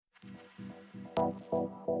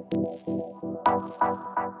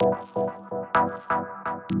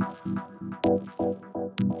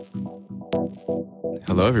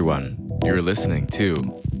Hello, everyone. You're listening to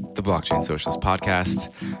the Blockchain Socialist Podcast.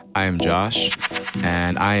 I am Josh,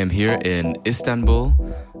 and I am here in Istanbul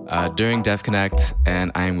during DevConnect,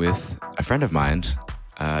 and I am with a friend of mine,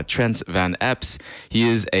 Trent Van Epps. He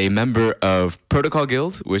is a member of Protocol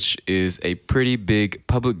Guild, which is a pretty big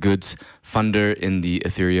public goods funder in the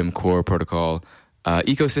Ethereum core protocol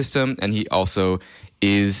ecosystem, and he also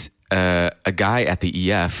is a guy at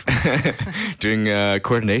the EF doing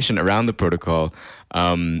coordination around the protocol,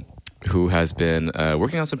 who has been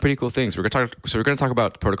working on some pretty cool things. We're going to talk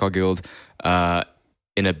about Protocol Guild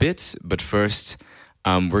in a bit, but first,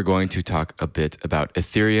 we're going to talk a bit about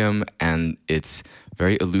Ethereum and its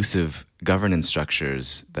very elusive governance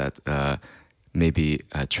structures that maybe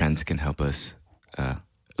Trent can help us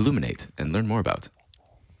illuminate and learn more about.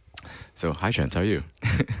 So, hi Trent, how are you?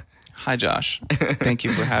 Hi, Josh. Thank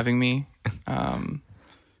you for having me.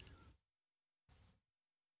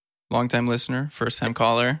 Long-time listener, first-time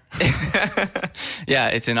caller. Yeah,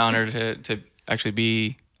 it's an honor to actually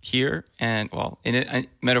be here and, well,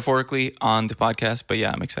 metaphorically on the podcast. But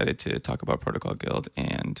yeah, I'm excited to talk about Protocol Guild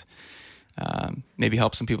and maybe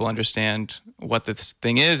help some people understand what this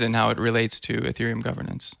thing is and how it relates to Ethereum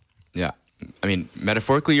governance. Yeah, I mean,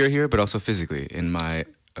 metaphorically you're here, but also physically in my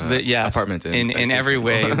apartment. In every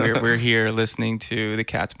way, we're here listening to the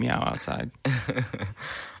cats meow outside.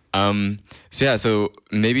 So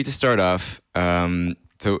maybe to start off,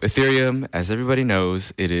 so Ethereum, as everybody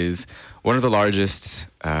knows, it is one of the largest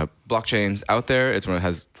blockchains out there. It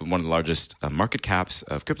has one of the largest market caps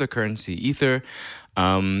of cryptocurrency. Ether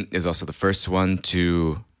is also the first one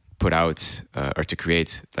to put out or to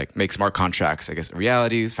create, make smart contracts, I guess, a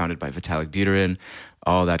reality, founded by Vitalik Buterin.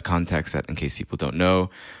 All that context, that in case people don't know.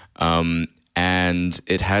 And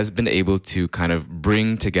it has been able to kind of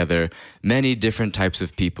bring together many different types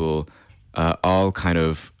of people, all kind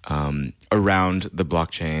of around the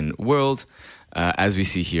blockchain world, as we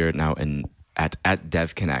see here now at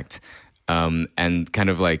DevConnect. And kind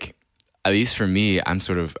of like, at least for me,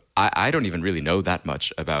 I don't even really know that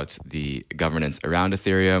much about the governance around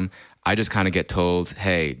Ethereum. I just kind of get told,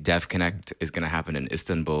 hey, DevConnect is going to happen in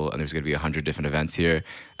Istanbul, and there's going to be 100 different events here.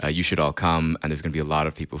 You should all come, and there's going to be a lot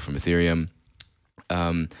of people from Ethereum.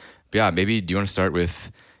 But yeah, maybe do you want to start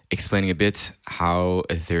with explaining a bit how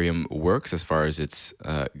Ethereum works as far as its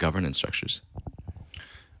governance structures?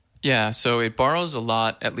 Yeah, so it borrows a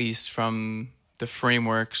lot, at least from the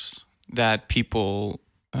frameworks that people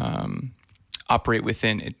operate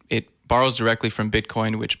within. It borrows directly from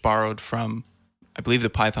Bitcoin, which borrowed from, I believe, the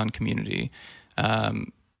Python community.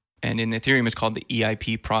 And in Ethereum, it's called the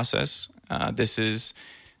EIP process. This is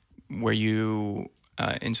where you,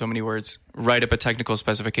 in so many words, write up a technical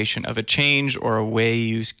specification of a change or a way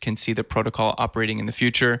you can see the protocol operating in the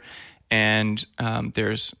future. And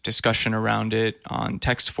there's discussion around it on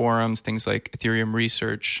text forums, things like Ethereum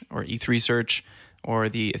Research or ETH Research or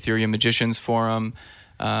the Ethereum Magicians Forum.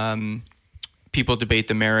 People debate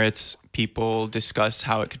the merits. People discuss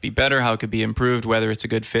how it could be better, how it could be improved, whether it's a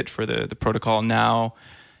good fit for the protocol now.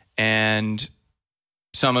 And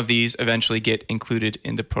some of these eventually get included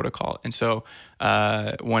in the protocol. And so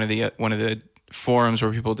one of the forums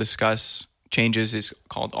where people discuss changes is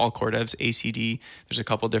called All Core Devs, ACD. There's a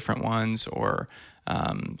couple different ones, or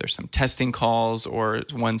there's some testing calls, or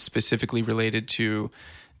one specifically related to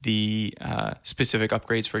the specific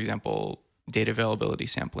upgrades. For example, data availability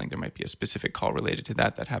sampling. There might be a specific call related to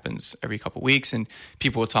that happens every couple weeks, and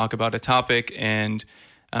people will talk about a topic and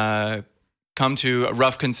come to a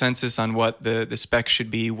rough consensus on what the specs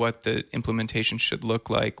should be, what the implementation should look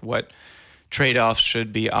like, what trade-offs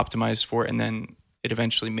should be optimized for, and then it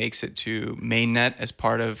eventually makes it to mainnet as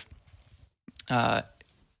part of a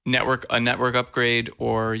network upgrade,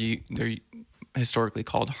 or they're historically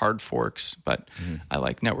called hard forks, but I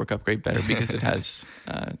like network upgrade better because it has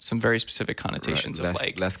some very specific connotations,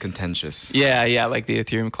 right, less contentious. Yeah, like the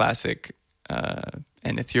Ethereum Classic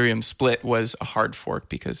and Ethereum split was a hard fork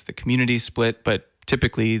because the community split, but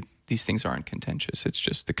typically these things aren't contentious. It's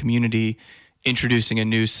just the community introducing a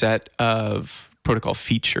new set of protocol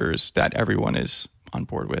features that everyone is on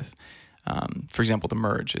board with. For example, the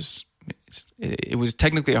merge it was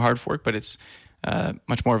technically a hard fork, but it's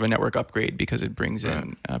much more of a network upgrade because it brings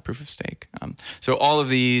in proof of stake. So all of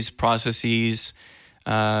these processes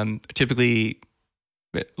typically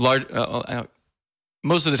large.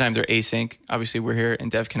 Most of the time they're async. Obviously, we're here in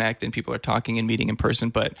DevConnect and people are talking and meeting in person,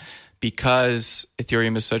 but because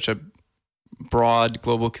Ethereum is such a broad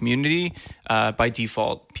global community, by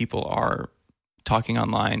default, people are talking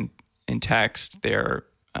online in text. They're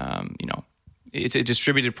it's a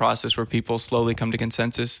distributed process where people slowly come to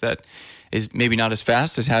consensus that is maybe not as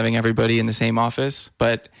fast as having everybody in the same office,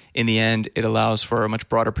 but in the end, it allows for a much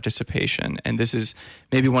broader participation. And this is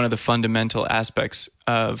maybe one of the fundamental aspects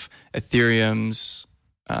of Ethereum's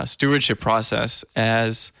stewardship process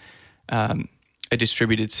as a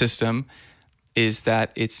distributed system, is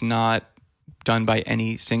that it's not done by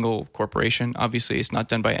any single corporation. Obviously, it's not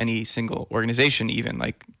done by any single organization, even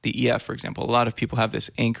like the EF, for example. A lot of people have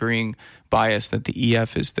this anchoring bias that the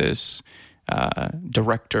EF is this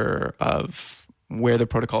director of where the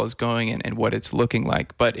protocol is going and what it's looking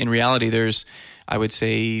like. But in reality, there's, I would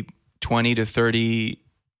say, 20 to 30,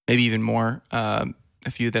 maybe even more, a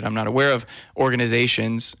few that I'm not aware of,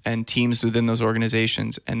 organizations and teams within those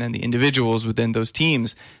organizations, and then the individuals within those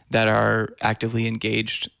teams that are actively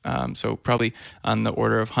engaged. So probably on the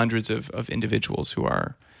order of hundreds of individuals who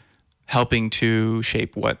are helping to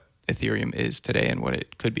shape what Ethereum is today and what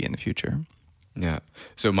it could be in the future. Yeah.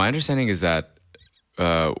 So my understanding is that,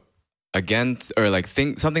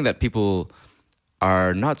 something that people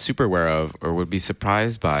are not super aware of or would be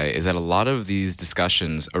surprised by is that a lot of these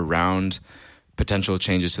discussions around potential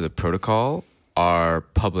changes to the protocol are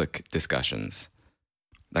public discussions.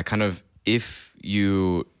 That kind of, if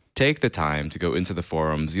you take the time to go into the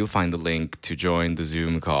forums, you'll find the link to join the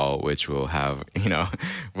Zoom call, which will have,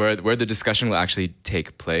 where the discussion will actually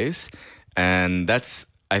take place. And that's,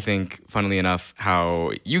 I think, funnily enough,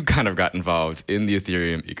 how you kind of got involved in the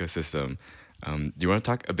Ethereum ecosystem. Do you want to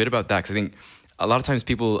talk a bit about that? Because I think a lot of times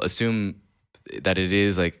people assume that it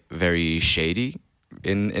is like very shady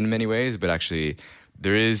in many ways, but actually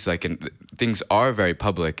there is things are very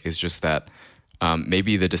public. It's just that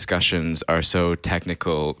maybe the discussions are so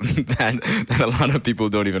technical that a lot of people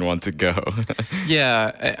don't even want to go.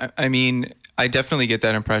 Yeah, I mean, I definitely get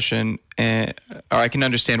that impression, or I can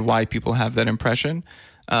understand why people have that impression.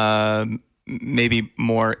 Maybe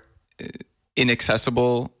more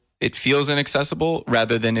inaccessible. It feels inaccessible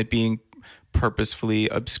rather than it being purposefully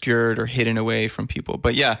obscured or hidden away from people.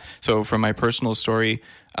 But yeah, so from my personal story,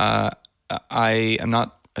 I am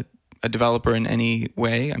not a developer in any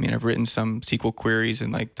way. I mean, I've written some SQL queries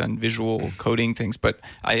and done visual coding things, but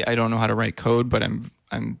I don't know how to write code. But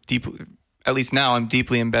I'm deeply, at least now, I'm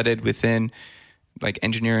deeply embedded within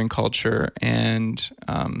engineering culture and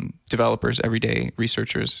developers, everyday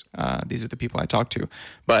researchers. These are the people I talk to.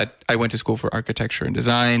 But I went to school for architecture and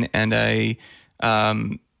design, and I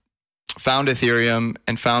found Ethereum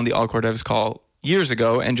and found the All-Core Devs call years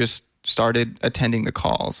ago and just started attending the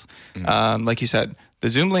calls. Like you said, the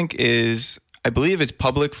Zoom link is, I believe it's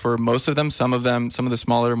public for most of them. Some of the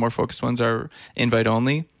smaller, more focused ones are invite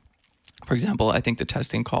only. For example, I think the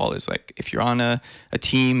testing call is if you're on a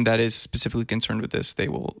team that is specifically concerned with this, they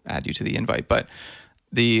will add you to the invite. But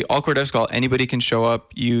the All-Core Devs call, anybody can show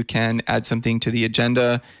up. You can add something to the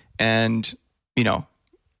agenda, and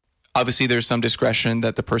obviously there's some discretion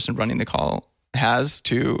that the person running the call has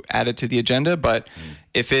to add it to the agenda. But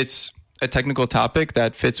if it's a technical topic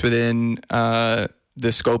that fits within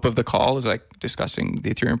the scope of the call, is discussing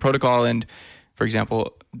the Ethereum protocol and, for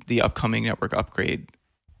example, the upcoming network upgrade,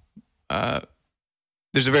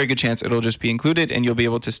 there's a very good chance it'll just be included, and you'll be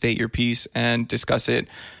able to state your piece and discuss it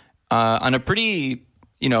on a pretty,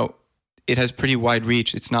 it has pretty wide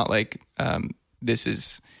reach. It's not this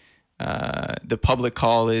is the public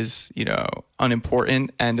call is,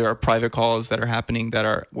 unimportant, and there are private calls that are happening that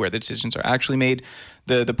are where the decisions are actually made.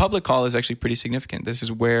 The public call is actually pretty significant. This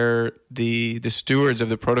is where the stewards of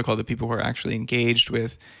the protocol, the people who are actually engaged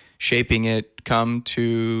with shaping it, come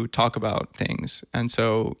to talk about things. And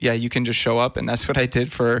so, yeah, you can just show up, and that's what I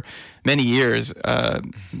did for many years.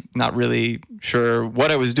 Not really sure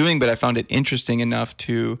what I was doing, but I found it interesting enough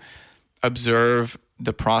to observe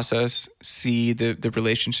the process, see the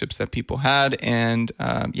relationships that people had, and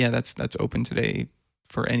that's open today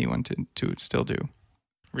for anyone to still do.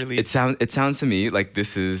 Really, it sounds to me like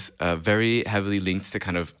this is very heavily linked to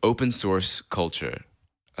kind of open source culture,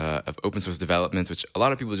 of open source developments, which a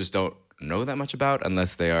lot of people just don't know that much about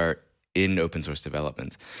unless they are in open source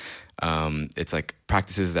development. It's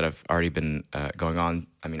practices that have already been going on.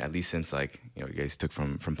 I mean, at least since you guys took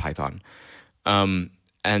from Python.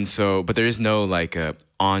 And so, but there is no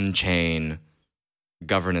on-chain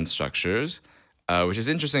governance structures, which is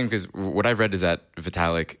interesting because what I've read is that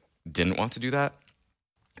Vitalik didn't want to do that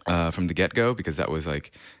from the get-go, because that was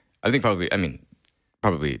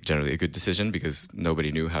probably generally a good decision because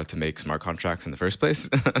nobody knew how to make smart contracts in the first place.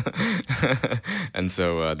 And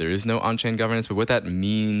so there is no on-chain governance. But what that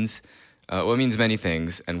means Well, it means many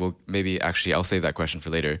things, and I'll save that question for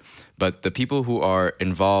later. But the people who are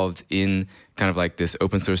involved in kind of like this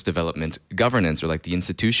open source development governance, or like the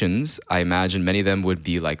institutions, I imagine many of them would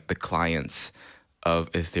be like the clients of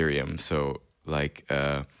Ethereum. So like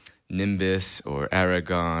Nimbus or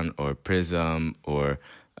Aragon or Prism or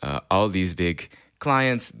all these big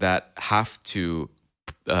clients that have to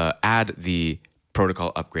add the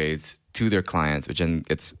protocol upgrades to their clients, which then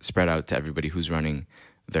gets spread out to everybody who's running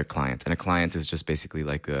their client. And a client is just basically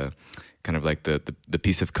like a kind of like the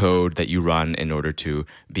piece of code that you run in order to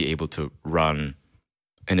be able to run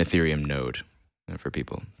an Ethereum node for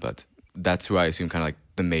people. But that's who I assume kind of like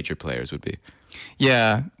the major players would be.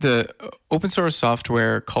 Yeah, the open source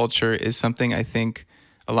software culture is something I think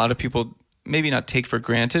a lot of people maybe not take for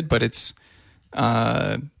granted, but it's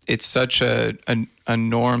such a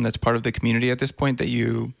norm that's part of the community at this point that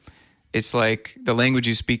it's like the language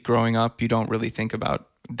you speak growing up, you don't really think about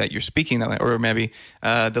that you're speaking that language, or maybe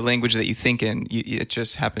the language that you think in, it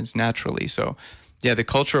just happens naturally. So yeah, the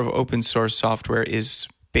culture of open source software is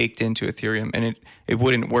baked into Ethereum, and it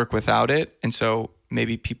wouldn't work without it. And so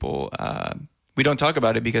maybe people we don't talk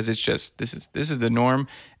about it because it's just this is the norm,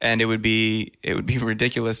 and it would be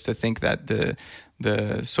ridiculous to think that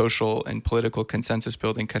the social and political consensus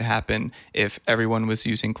building could happen if everyone was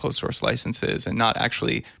using closed source licenses and not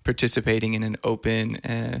actually participating in an open,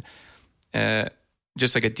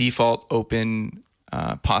 just like a default open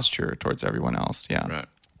posture towards everyone else. Yeah. Right.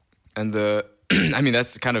 And I mean,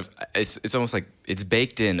 that's kind of, it's almost like it's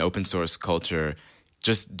baked in open source culture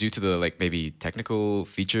just due to the like maybe technical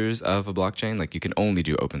features of a blockchain. Like you can only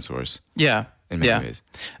do open source. Yeah. In many ways.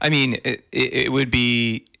 I mean, it would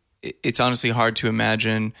be, it's honestly hard to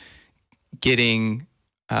imagine getting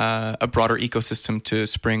a broader ecosystem to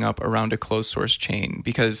spring up around a closed source chain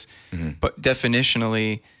because, but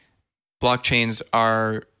definitionally, blockchains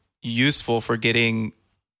are useful for getting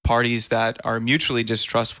parties that are mutually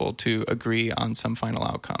distrustful to agree on some final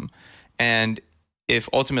outcome. And if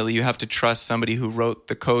ultimately you have to trust somebody who wrote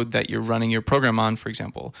the code that you're running your program on, for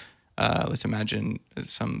example, let's imagine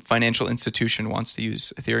some financial institution wants to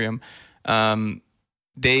use Ethereum.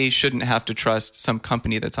 They shouldn't have to trust some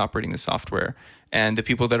company that's operating the software. And the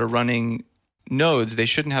people that are running nodes, they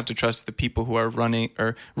shouldn't have to trust the people who are running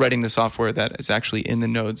or writing the software that is actually in the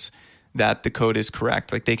nodes that the code is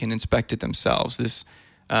correct. Like they can inspect it themselves. This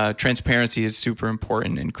transparency is super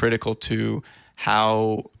important and critical to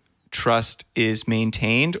how trust is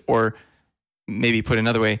maintained, or maybe put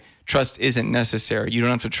another way, trust isn't necessary. You don't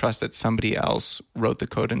have to trust that somebody else wrote the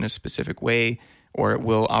code in a specific way or it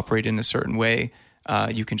will operate in a certain way.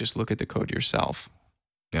 You can just look at the code yourself.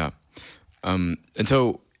 Yeah. And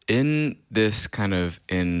so in this kind of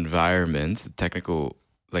environment, the technical,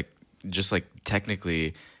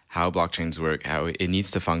 technically how blockchains work, how it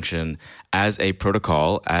needs to function as a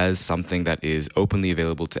protocol, as something that is openly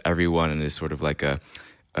available to everyone and is sort of like a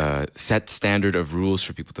set standard of rules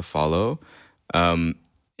for people to follow.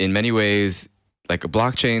 In many ways, like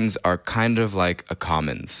blockchains are kind of like a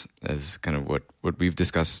commons, as kind of what we've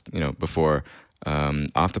discussed, before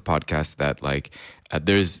off the podcast. That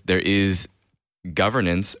there is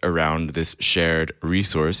governance around this shared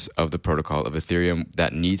resource of the protocol of Ethereum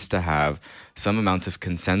that needs to have some amount of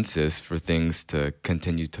consensus for things to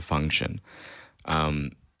continue to function.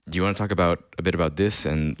 Do you want to talk a bit about this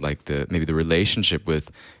and like maybe the relationship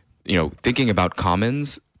with, thinking about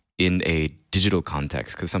commons in a digital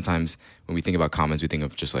context? Because sometimes when we think about commons, we think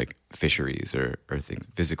of just like fisheries or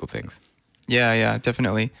physical things. Yeah,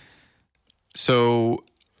 definitely. So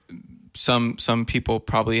some people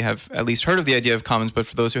probably have at least heard of the idea of commons, but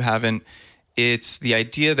for those who haven't, it's the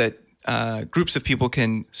idea that groups of people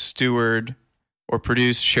can steward or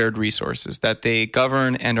produce shared resources that they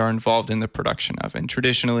govern and are involved in the production of. And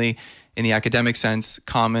traditionally, in the academic sense,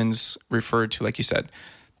 commons referred to, like you said,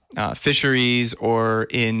 fisheries, or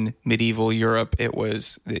in medieval Europe, it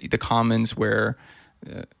was the commons where,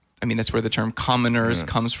 that's where the term commoners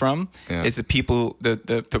comes from. Yeah. Is the people,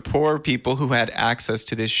 the poor people who had access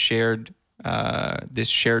to this shared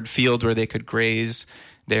field where they could graze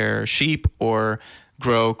their sheep or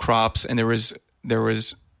grow crops, and there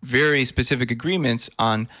was very specific agreements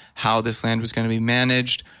on how this land was going to be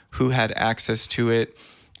managed, who had access to it,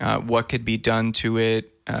 what could be done to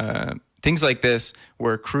it. Things like this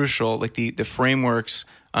were crucial. Like the frameworks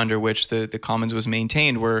under which the commons was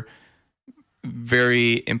maintained were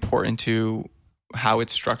very important to how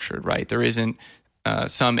it's structured, right? There isn't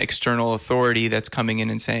some external authority that's coming in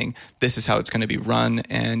and saying, this is how it's going to be run,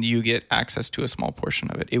 and you get access to a small portion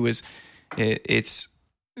of it. It's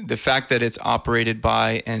the fact that it's operated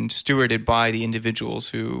by and stewarded by the individuals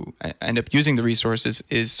who end up using the resources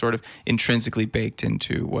is sort of intrinsically baked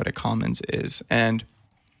into what a commons is. And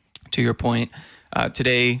to your point,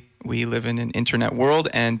 today we live in an internet world,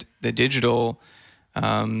 and the digital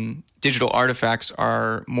artifacts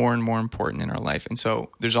are more and more important in our life. And so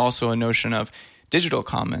there's also a notion of digital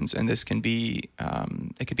commons, and this can be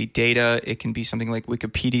it could be data, it can be something like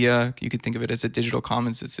Wikipedia. You could think of it as a digital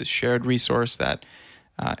commons. It's a shared resource that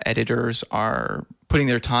editors are putting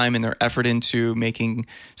their time and their effort into making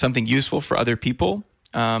something useful for other people.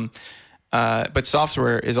 But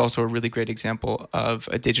software is also a really great example of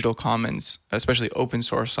a digital commons, especially open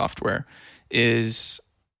source software, is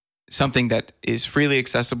something that is freely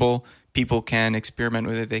accessible. People can experiment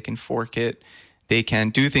with it, they can fork it, they can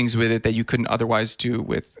do things with it that you couldn't otherwise do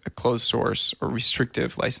with a closed source or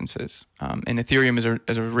restrictive licenses. And Ethereum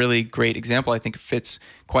is a really great example. I think it fits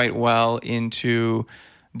quite well into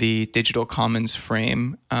the digital commons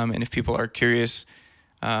frame. And if people are curious,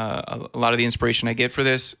 a lot of the inspiration I get for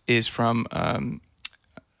this is from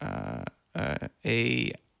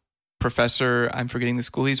a professor, I'm forgetting the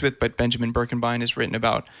school he's with, but Benjamin Birkenbein has written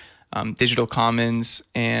about digital commons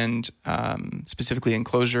and specifically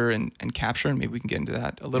enclosure and capture, and maybe we can get into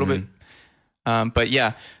that a little bit. But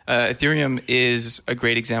yeah, Ethereum is a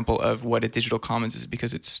great example of what a digital commons is,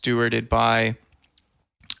 because it's stewarded by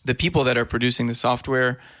the people that are producing the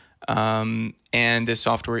software, and this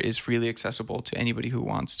software is freely accessible to anybody who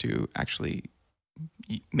wants to actually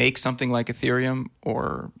make something like Ethereum,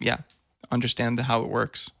 or understand how it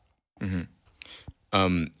works. Mm-hmm.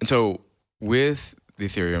 And so with the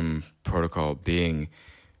Ethereum protocol being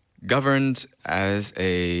governed as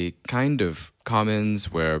a kind of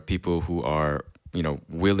commons where people who are,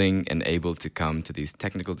 willing and able to come to these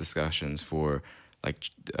technical discussions for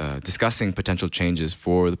discussing potential changes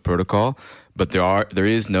for the protocol, but there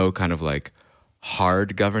is no kind of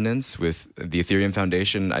hard governance with the Ethereum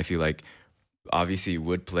Foundation. I feel like obviously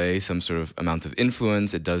would play some sort of amount of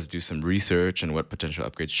influence. It does do some research on what potential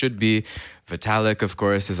upgrades should be. Vitalik, of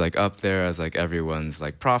course, is up there as everyone's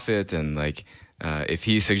prophet, and if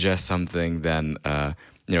he suggests something, then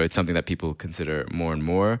it's something that people consider more and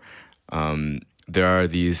more. There are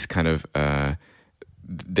these kind of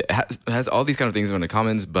has all these kind of things in the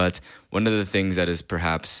commons, but one of the things that is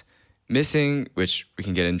perhaps missing, which we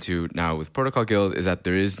can get into now with Protocol Guild, is that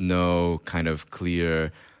there is no kind of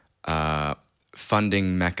clear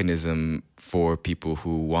funding mechanism for people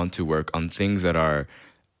who want to work on things that are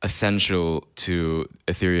essential to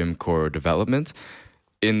Ethereum core development.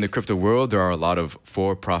 In the crypto world, there are a lot of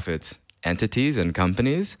for-profit entities and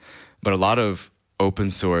companies, but a lot of open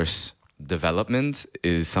source development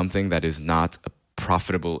is something that is not a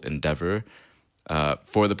profitable endeavor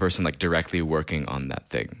for the person directly working on that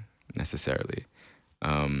thing necessarily.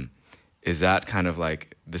 Is that kind of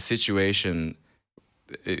the situation?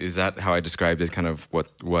 Is that how I described it? Kind of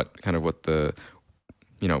what the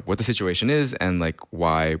situation is, and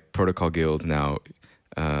why Protocol Guild now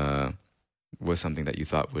was something that you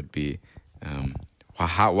thought would be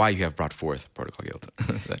why you have brought forth Protocol Guild.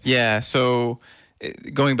 Yeah. So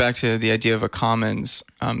going back to the idea of a commons,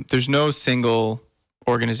 there's no single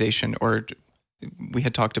organization, or we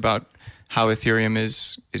had talked about how Ethereum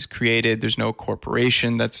is created. There's no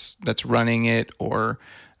corporation that's running it, or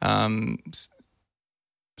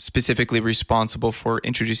specifically responsible for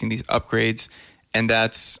introducing these upgrades. And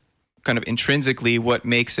that's kind of intrinsically what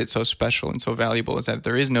makes it so special and so valuable, is that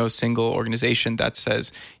there is no single organization that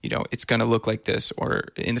says, it's going to look like this, or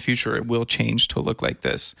in the future it will change to look like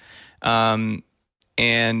this. And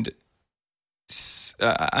I'm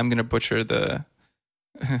going to butcher the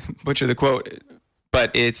quote, but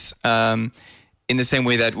it's in the same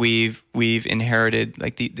way that we've inherited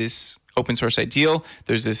this open source ideal.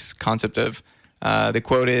 There's this concept of the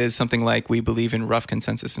quote is something like, "We believe in rough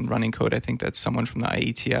consensus and running code." I think that's someone from the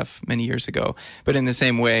IETF many years ago. But in the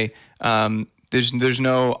same way, there's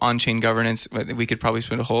no on-chain governance. We could probably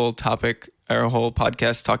spend a whole topic or a whole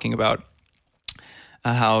podcast talking about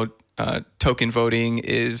how token voting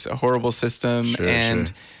is a horrible system. Sure.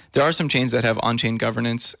 There are some chains that have on-chain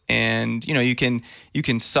governance, and you can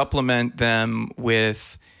supplement them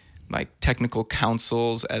with technical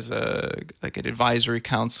councils as an advisory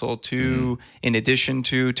council to, in addition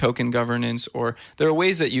to token governance, or there are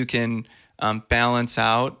ways that you can balance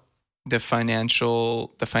out the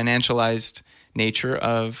financialized nature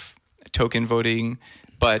of token voting.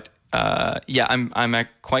 But I'm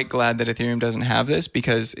quite glad that Ethereum doesn't have this,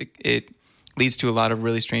 because it leads to a lot of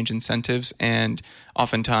really strange incentives, and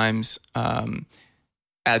oftentimes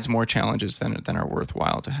adds more challenges than are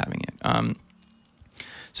worthwhile to having it.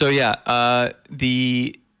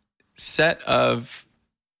 The set of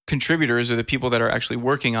contributors, or the people that are actually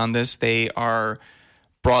working on this, they are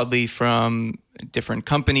broadly from different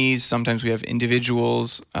companies. Sometimes we have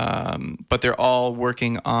individuals, but they're all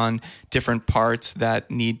working on different parts that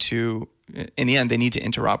need to, in the end, they need to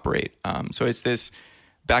interoperate. So it's this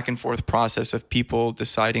back and forth process of people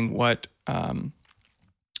deciding what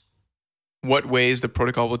ways the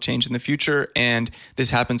protocol will change in the future, and this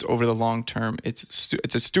happens over the long term. It's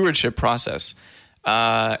a stewardship process,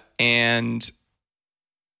 and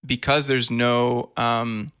because there's no,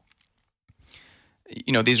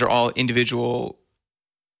 these are all individual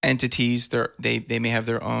entities. They may have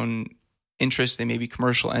their own interests. They may be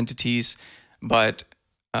commercial entities, but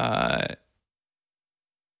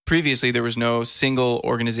previously there was no single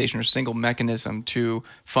organization or single mechanism to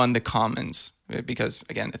fund the commons. Because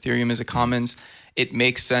again, Ethereum is a commons. It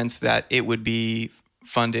makes sense that it would be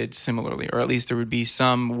funded similarly, or at least there would be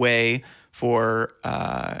some way for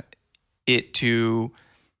it to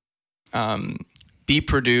be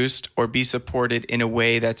produced or be supported in a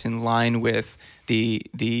way that's in line with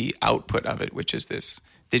the output of it, which is this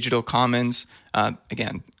digital commons.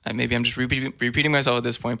 Again, maybe I'm just repeating myself at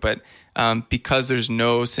this point, but because there's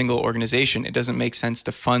no single organization, it doesn't make sense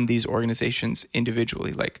to fund these organizations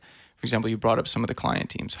individually. Like, for example, you brought up some of the client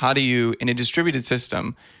teams. How do you, in a distributed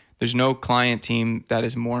system, there's no client team that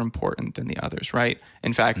is more important than the others, right?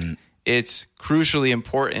 In fact, it's crucially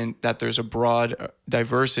important that there's a broad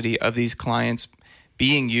diversity of these clients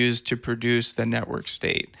being used to produce the network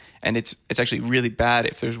state. And it's actually really bad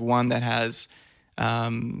if there's one that has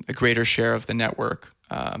a greater share of the network.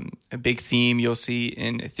 A big theme you'll see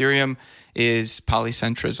in Ethereum is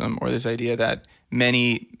polycentrism, or this idea that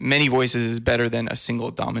many voices is better than a single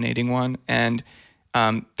dominating one. And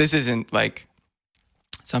this isn't like,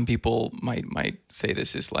 some people might say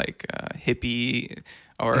this is like hippie,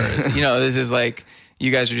 or this is like,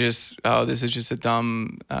 you guys are just, this is just a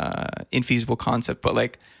dumb, infeasible concept. But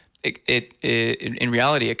like, it in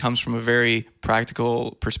reality, it comes from a very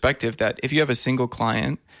practical perspective that if you have a single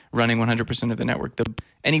client running 100% of the network,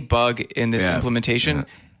 any bug in this implementation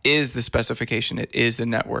is the specification. It is the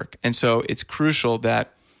network. And so it's crucial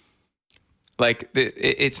that, like,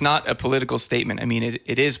 it's not a political statement. I mean,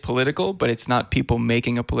 it is political, but it's not people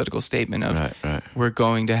making a political statement of we're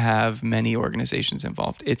going to have many organizations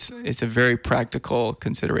involved. It's a very practical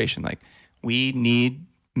consideration. Like, we need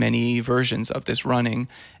many versions of this running,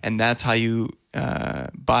 and that's how you,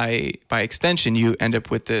 by extension, you end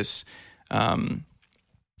up with this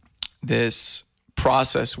this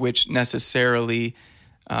process which necessarily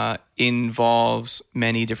involves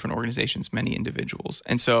many different organizations, many individuals.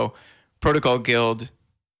 And so Protocol Guild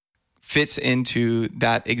fits into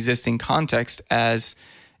that existing context as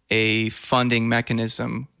a funding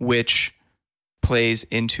mechanism which plays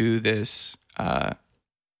into this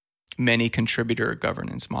many contributor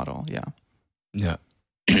governance model. Yeah.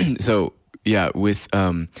 So with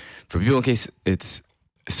for people in case it's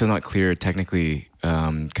still not clear technically,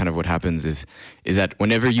 kind of what happens is that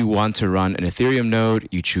whenever you want to run an Ethereum node,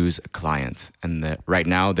 you choose a client, and that right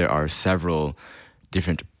now there are several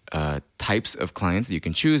different types of clients that you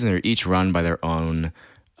can choose, and they're each run by their own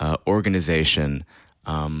organization.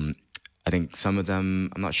 I think some of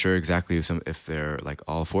them, I'm not sure exactly if they're like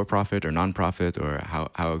all for-profit or non-profit, or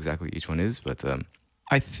how exactly each one is, but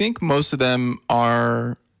I think most of them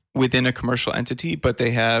are within a commercial entity, but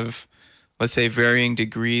they have, let's say, varying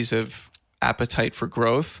degrees of appetite for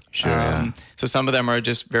growth. Sure. So some of them are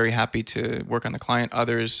just very happy to work on the client.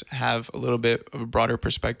 Others have a little bit of a broader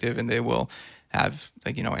perspective, and they will have,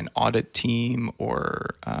 like, an audit team, or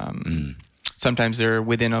sometimes they're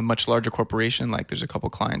within a much larger corporation. Like, there's a couple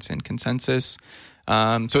clients in Consensus.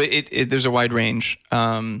 So there's a wide range.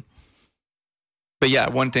 But yeah,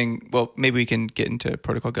 one thing, well, maybe we can get into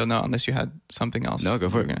Protocol Guild now, unless you had something else. No,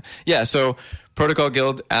 go for it. Yeah, so Protocol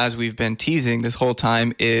Guild, as we've been teasing this whole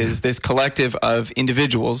time, is this collective of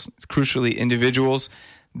individuals, crucially individuals,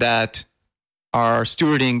 that are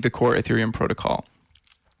stewarding the core Ethereum protocol.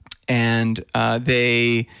 And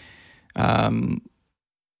they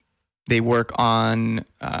work on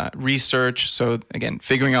research. So again,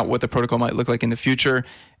 figuring out what the protocol might look like in the future.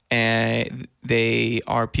 And they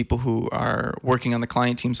are people who are working on the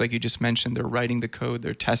client teams, like you just mentioned. They're writing the code,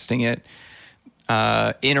 they're testing it,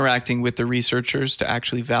 interacting with the researchers to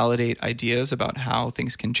actually validate ideas about how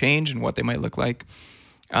things can change and what they might look like.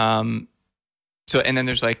 And then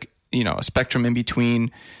there's a spectrum in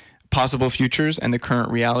between possible futures and the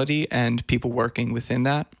current reality, and people working within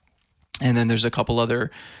that. And then there's a couple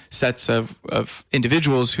other sets of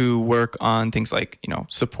individuals who work on things like,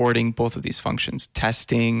 supporting both of these functions,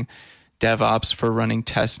 testing, DevOps for running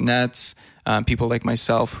test nets, people like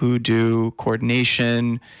myself who do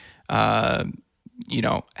coordination, helping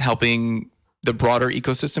the broader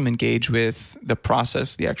ecosystem engage with the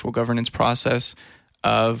process, the actual governance process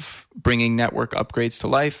of bringing network upgrades to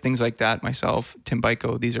life, things like that. Myself, Tim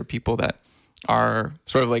Byko, these are people that are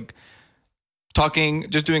sort of like talking,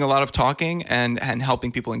 just doing a lot of talking and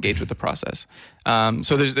helping people engage with the process.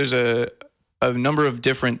 So there's a number of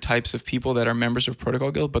different types of people that are members of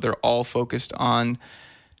Protocol Guild, but they're all focused on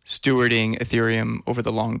stewarding Ethereum over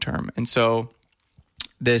the long term. And so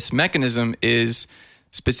this mechanism is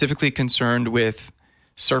specifically concerned with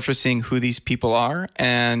surfacing who these people are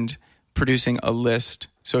and producing a list.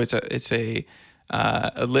 So it's a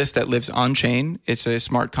list that lives on chain. It's a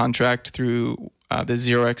smart contract through the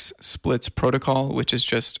 0x splits protocol, which is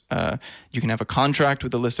just you can have a contract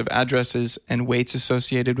with a list of addresses and weights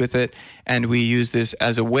associated with it. And we use this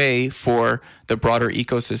as a way for the broader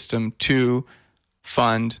ecosystem to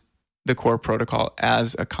fund the core protocol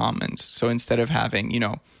as a commons. So instead of having,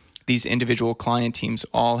 these individual client teams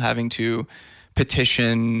all having to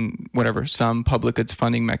petition some public goods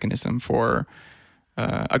funding mechanism for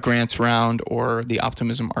a grants round or the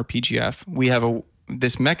Optimism RPGF, we have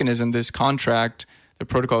this mechanism, this contract, the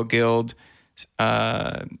Protocol Guild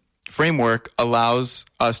framework allows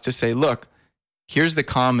us to say, look, here's the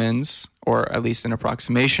commons, or at least an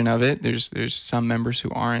approximation of it. There's some members who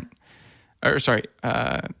aren't,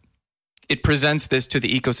 it presents this to the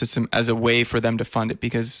ecosystem as a way for them to fund it,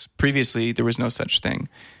 because previously there was no such thing.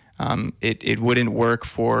 It wouldn't work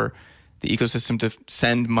for the ecosystem to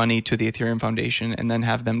send money to the Ethereum Foundation and then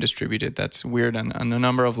have them distribute it. That's weird on a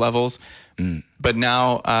number of levels. But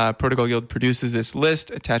now Protocol Guild produces this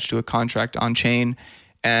list attached to a contract on chain,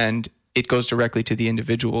 and it goes directly to the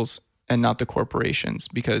individuals and not the corporations,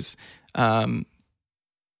 because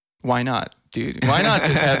why not, dude? Why not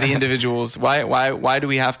just have the individuals? Why do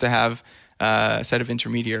we have to have a set of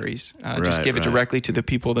intermediaries? Just give it directly to the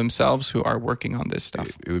people themselves who are working on this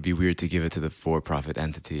stuff. It would be weird to give it to the for-profit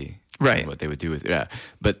entity. Right. What they would do with it. Yeah.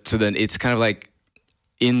 But so then it's kind of like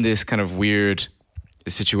in this kind of weird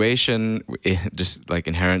situation, just like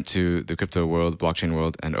inherent to the crypto world, blockchain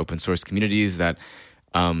world, and open source communities that,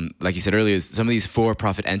 like you said earlier, some of these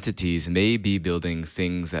for-profit entities may be building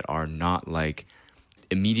things that are not like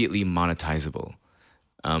immediately monetizable.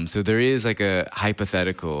 So there is like a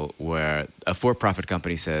hypothetical where a for-profit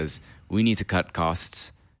company says, we need to cut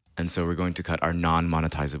costs, and so we're going to cut our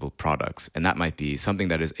non-monetizable products. And that might be something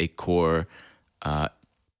that is a core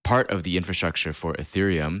part of the infrastructure for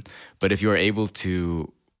Ethereum. But if you are able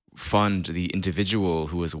to fund the individual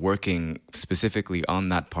who is working specifically on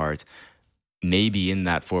that part, maybe in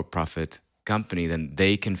that for-profit company, then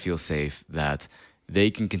they can feel safe that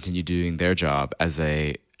they can continue doing their job as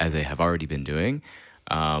they have already been doing,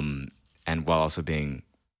 and while also being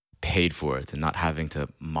paid for it and not having to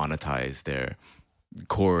monetize their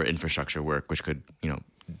core infrastructure work, which could,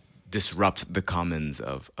 disrupt the commons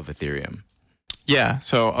of Ethereum. Yeah,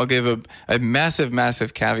 so I'll give a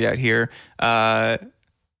massive caveat here. Not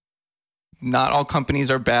all companies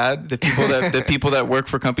are bad. The people that work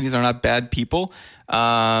for companies are not bad people.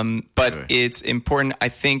 But sure. It's important, I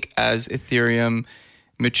think, as Ethereum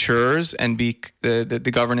matures and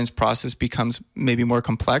the governance process becomes maybe more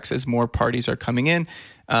complex as more parties are coming in,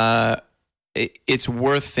 it's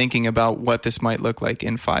worth thinking about what this might look like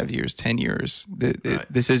in 5 years, 10 years.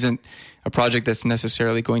 This isn't a project that's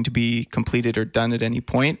necessarily going to be completed or done at any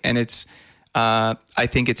point. And I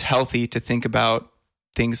think it's healthy to think about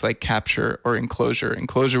things like capture or enclosure.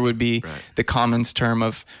 Enclosure would be the commons term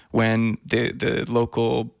of when the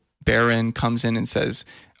local baron comes in and says,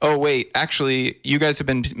 oh, wait, actually, you guys have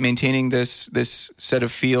been maintaining this set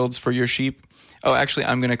of fields for your sheep. Oh, actually,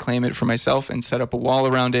 I'm going to claim it for myself and set up a wall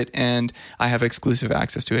around it, and I have exclusive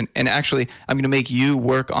access to it. And actually, I'm going to make you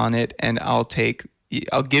work on it, and I'll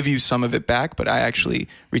give you some of it back, but I actually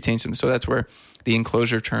retain some. So that's where the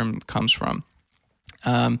enclosure term comes from.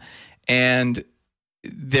 And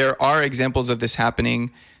there are examples of this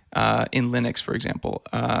happening in Linux, for example.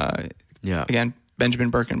 Again,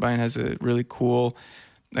 Benjamin Birkenbein has a really cool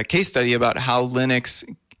case study about how Linux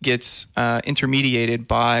gets intermediated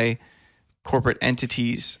by corporate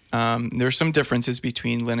entities. There are some differences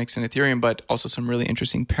between Linux and Ethereum, but also some really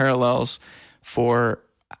interesting parallels for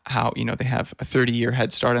how they have a 30-year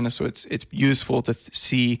head start on us. So it's useful to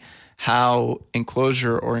see how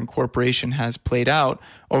enclosure or incorporation has played out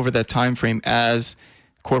over that time frame as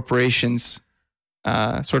corporations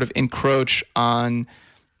sort of encroach on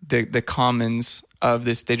the commons of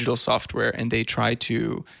this digital software, and they try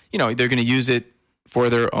to, they're going to use it for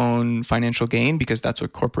their own financial gain because that's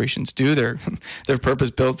what corporations do. They're purpose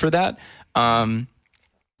built for that.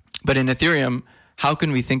 But in Ethereum, how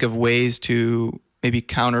can we think of ways to maybe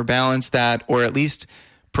counterbalance that, or at least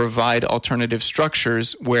provide alternative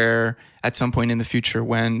structures where at some point in the future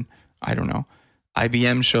when, I don't know,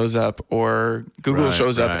 IBM shows up or Google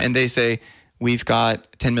shows up and they say, we've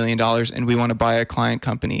got $10 million and we want to buy a client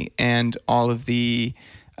company, and all of the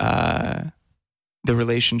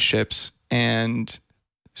relationships and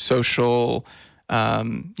social,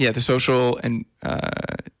 the social and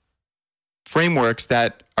frameworks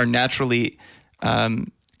that are naturally,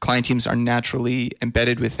 client teams are naturally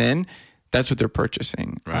embedded within, that's what they're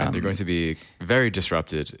purchasing. Right. They're going to be very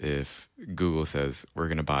disrupted if Google says, we're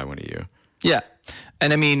going to buy one of you. Yeah.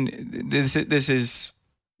 And I mean, this is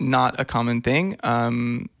not a common thing.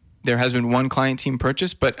 There has been one client team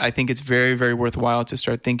purchase, but I think it's very, very worthwhile to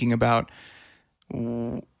start thinking about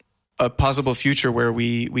a possible future where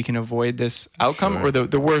we can avoid this outcome, or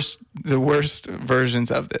the worst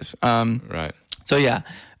versions of this. Right. So yeah,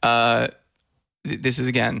 this is,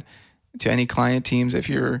 again, to any client teams, if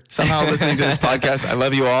you're somehow listening to this podcast, I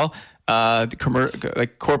love you all.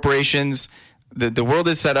 Like corporations, the world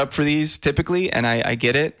is set up for these typically, and I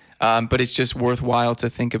get it. But it's just worthwhile to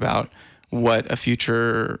think about what a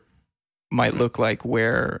future might look like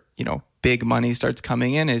where, big money starts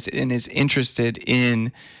coming in and is interested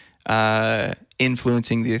in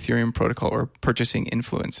influencing the Ethereum protocol or purchasing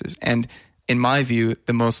influences. And in my view,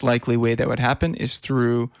 the most likely way that would happen is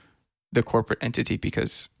through the corporate entity,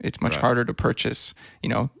 because it's much harder to purchase,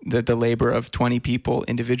 the labor of 20 people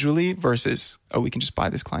individually versus, we can just buy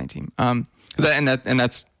this client team.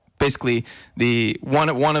 That's basically the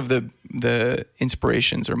one of the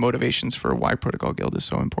inspirations or motivations for why Protocol Guild is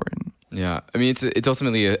so important. Yeah, I mean, it's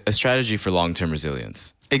ultimately a strategy for long-term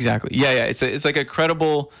resilience. Exactly. Yeah. It's like a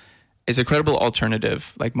credible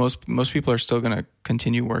alternative. Like most people are still going to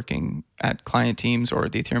continue working at client teams or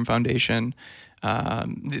the Ethereum Foundation.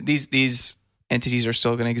 These entities are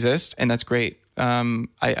still going to exist, and that's great.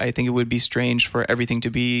 I think it would be strange for everything to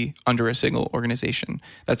be under a single organization.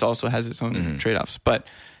 That also has its own trade-offs. But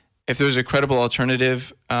if there's a credible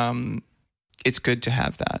alternative, it's good to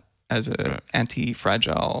have that as an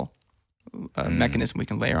anti-fragile mechanism we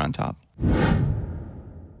can layer on top.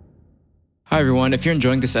 Hi, everyone. If you're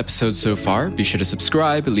enjoying this episode so far, be sure to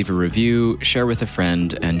subscribe, leave a review, share with a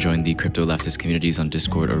friend, and join the crypto leftist communities on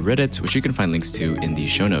Discord or Reddit, which you can find links to in the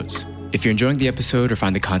show notes. If you're enjoying the episode or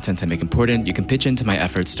find the content I make important, you can pitch into my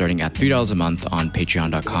efforts starting at $3 a month on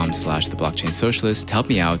patreon.com/theblockchainsocialist to help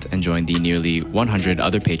me out and join the nearly 100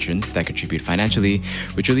 other patrons that contribute financially,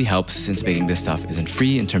 which really helps since making this stuff isn't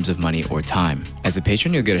free in terms of money or time. As a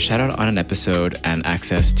patron, you'll get a shout out on an episode and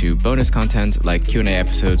access to bonus content like Q&A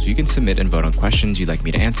episodes where you can submit and vote on questions you'd like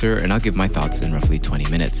me to answer, and I'll give my thoughts in roughly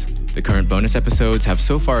 20 minutes. The current bonus episodes have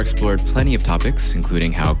so far explored plenty of topics,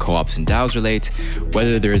 including how co-ops and DAOs relate,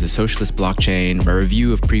 whether there is a socialist blockchain, a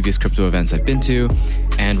review of previous crypto events I've been to,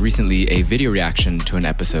 and recently a video reaction to an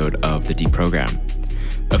episode of the Deprogram.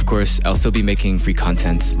 Of course, I'll still be making free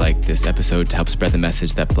content like this episode to help spread the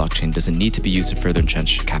message that blockchain doesn't need to be used to further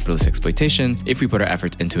entrench capitalist exploitation if we put our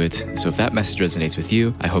efforts into it. So if that message resonates with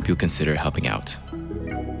you, I hope you'll consider helping out.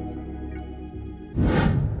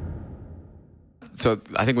 So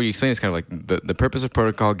I think what you explained is kind of like the purpose of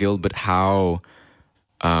Protocol Guild, but how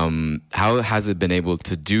has it been able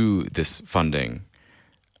to do this funding?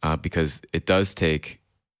 Because it does take.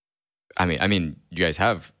 I mean, you guys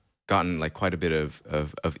have gotten like quite a bit of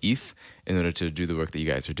ETH in order to do the work that you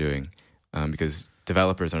guys are doing, because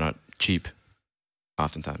developers are not cheap,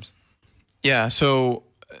 oftentimes. Yeah. So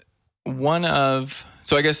I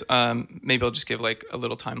guess maybe I'll just give like a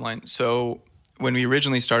little timeline. So when we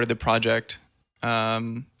originally started the project.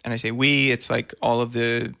 And I say we, it's like all of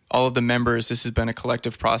the members. This has been a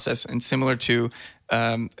collective process, and similar to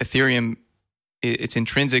Ethereum, it's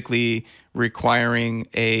intrinsically requiring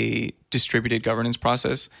a distributed governance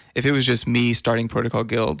process. If it was just me starting Protocol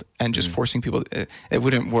Guild and just forcing people, it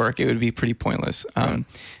wouldn't work. It would be pretty pointless.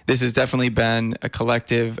 This has definitely been a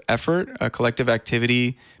collective effort, a collective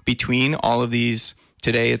activity between all of these.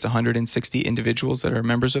 Today, it's 160 individuals that are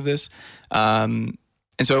members of this, and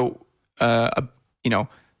so.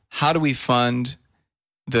 How do we fund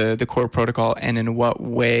the core protocol, and in what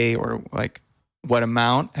way or like what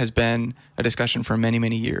amount has been a discussion for many,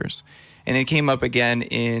 many years. And it came up again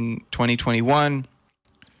in 2021,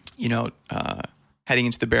 heading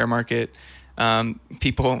into the bear market.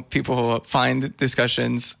 People find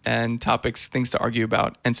discussions and topics, things to argue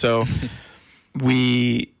about. And so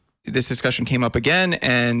this discussion came up again,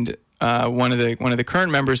 and one of the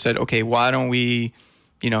current members said, okay, why don't we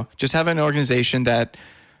just have an organization that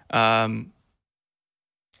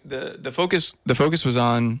the focus was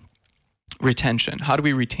on retention. How do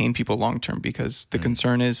we retain people long term? Because the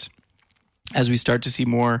concern is, as we start to see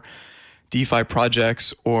more DeFi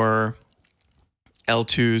projects or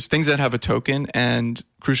L2s, things that have a token and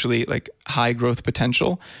crucially like high growth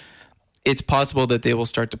potential, it's possible that they will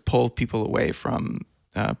start to pull people away from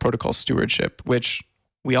protocol stewardship, which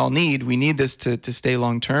we all need. We need this to stay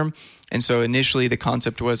long term. And so initially the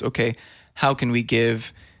concept was, okay, how can we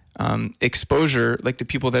give exposure, like the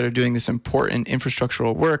people that are doing this important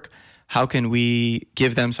infrastructural work, how can we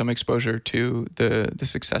give them some exposure to the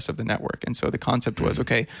success of the network? And so the concept was,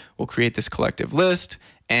 okay, we'll create this collective list,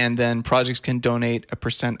 and then projects can donate a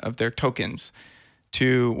 % of their tokens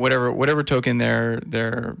to whatever token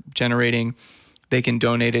they're generating. They can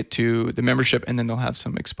donate it to the membership, and then they'll have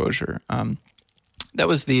some exposure. That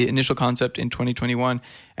was the initial concept in 2021,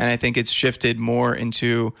 and I think it's shifted more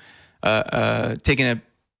into taking a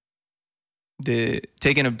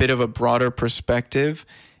bit of a broader perspective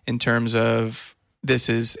in terms of this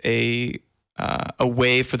is a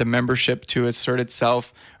way for the membership to assert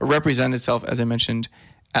itself or represent itself, as I mentioned,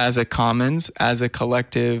 as a commons, as a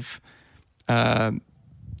collective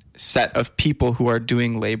set of people who are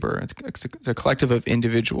doing labor. It's a collective of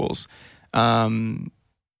individuals.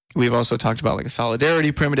 We've also talked about like a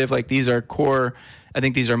solidarity primitive. Like these are core. I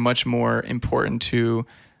think these are much more important to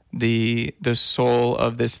the soul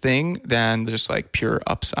of this thing than just like pure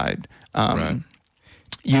upside. Right.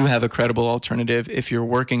 You have a credible alternative if you're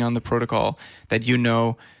working on the protocol that you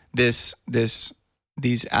know these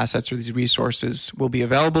assets or these resources will be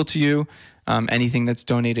available to you. Anything that's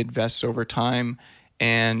donated vests over time.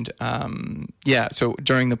 And so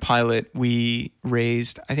during the pilot, we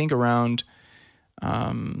raised, I think, around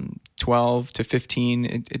 12 to 15.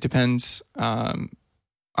 It depends on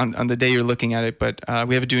the day you're looking at it. But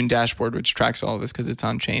we have a Dune dashboard which tracks all of this because it's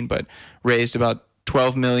on chain, but raised about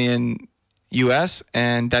 12 million US,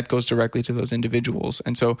 and that goes directly to those individuals.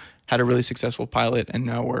 And so had a really successful pilot, and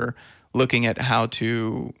now we're looking at how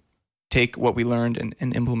to take what we learned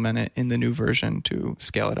and implement it in the new version to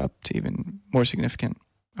scale it up to even more significant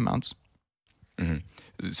amounts. Mm-hmm.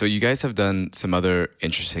 So you guys have done some other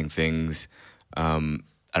interesting things. I don't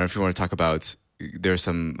know if you want to talk about, there's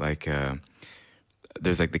some like,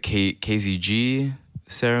 there's like the KZG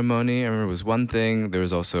ceremony. I remember it was one thing. There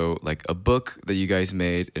was also like a book that you guys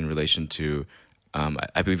made in relation to,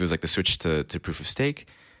 I believe it was like the switch to proof of stake.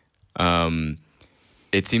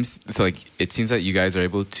 It seems that you guys are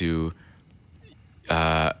able to,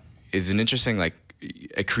 is an interesting like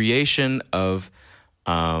a creation of,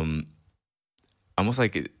 almost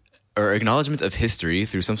like, or acknowledgement of history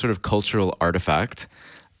through some sort of cultural artifact.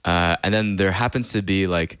 And then there happens to be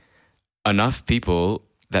like enough people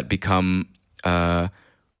that become,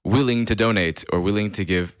 willing to donate or willing to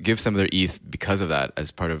give some of their ETH because of that, as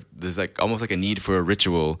part of, there's like almost like a need for a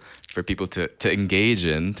ritual for people to engage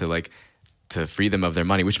in, to free them of their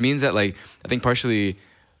money, which means that like, I think partially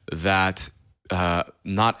that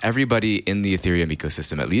not everybody in the Ethereum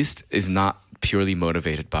ecosystem, at least, is not purely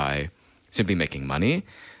motivated by simply making money.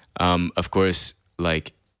 Of course,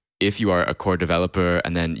 like if you are a core developer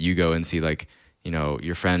and then you go and see like, you know,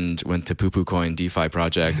 your friend went to Poo Poo Coin DeFi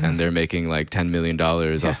project and they're making like $10 million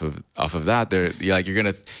off of that.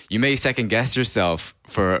 You may second guess yourself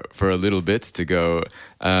for a little bit to go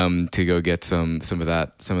get some of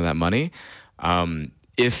that money.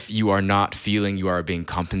 If you are not feeling you are being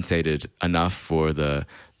compensated enough for the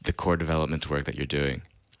core development work that you're doing.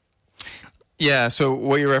 Yeah. So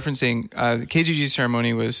what you're referencing, the KGG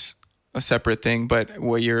ceremony was a separate thing, but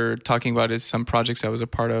what you're talking about is some projects I was a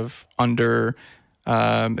part of under,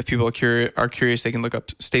 if people are curious, they can look up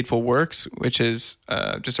Stateful Works, which is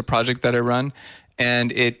just a project that I run,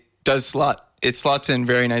 and it slots in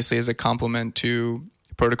very nicely as a complement to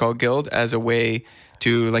Protocol Guild as a way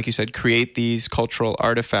to, like you said, create these cultural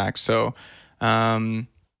artifacts. So,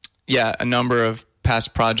 a number of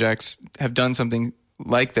past projects have done something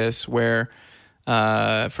like this where,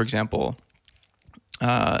 for example,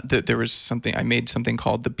 there was something, I made something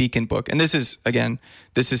called the Beacon Book. And this is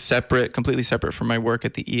separate, completely separate from my work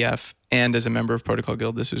at the EF. And as a member of Protocol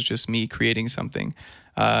Guild, this was just me creating something.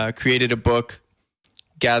 Created a book,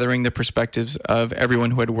 gathering the perspectives of everyone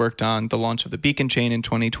who had worked on the launch of the Beacon chain in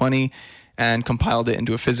 2020 and compiled it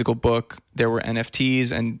into a physical book. There were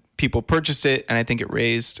NFTs and people purchased it. And I think it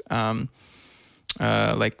raised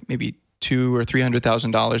like maybe $200,000 or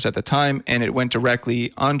 $300,000 at the time, and it went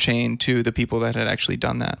directly on chain to the people that had actually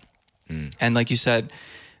done that. And like you said,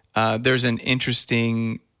 there's an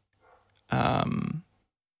interesting.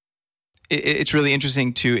 It's really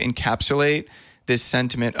interesting to encapsulate this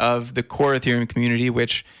sentiment of the core Ethereum community,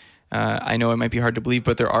 which I know it might be hard to believe,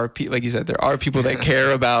 but there are, like you said, there are people that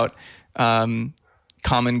care about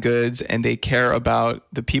common goods, and they care about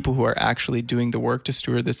the people who are actually doing the work to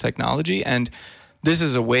steward this technology. And this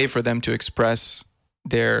is a way for them to express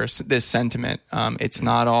this sentiment. It's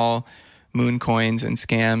not all moon coins and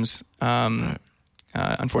scams.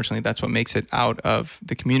 Unfortunately, that's what makes it out of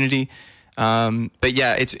the community. But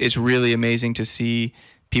yeah, it's really amazing to see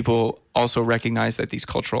people also recognize that these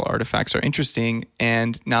cultural artifacts are interesting.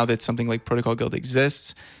 And now that something like Protocol Guild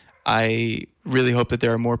exists, I really hope that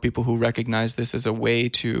there are more people who recognize this as a way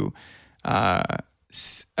to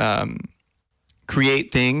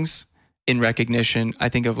create things in recognition. I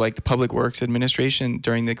think of like the Public Works Administration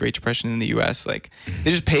during the Great Depression in the U.S. Like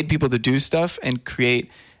they just paid people to do stuff and create.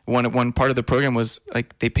 One part of the program was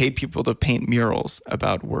like they paid people to paint murals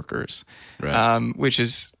about workers, right. Which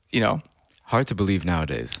is, hard to believe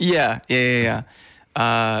nowadays. Yeah.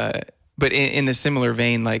 But in a similar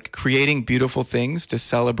vein, like creating beautiful things to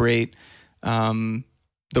celebrate the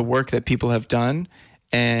work that people have done,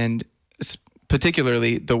 and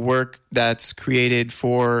particularly the work that's created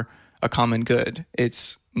for a common good.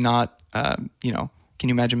 It's not, can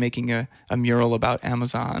you imagine making a mural about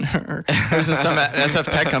Amazon or some SF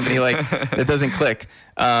tech company like that doesn't click?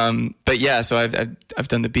 But yeah, so I've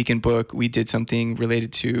done the Beacon book. We did something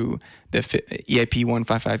related to the EIP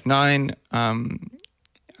 1559.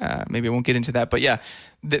 Maybe I won't get into that, but yeah,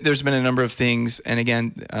 there's been a number of things. And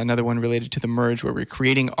again, another one related to the merge where we're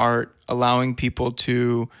creating art, allowing people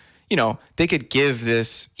to, they could give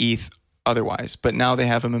this ETH otherwise, but now they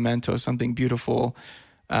have a memento, something beautiful,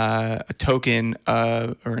 a token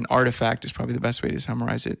or an artifact is probably the best way to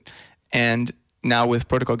summarize it. And now with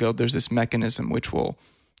Protocol Guild, there's this mechanism which will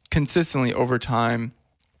consistently over time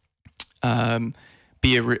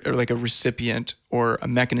be a recipient or a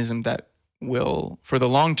mechanism that will, for the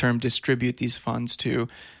long term, distribute these funds to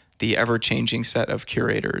the ever-changing set of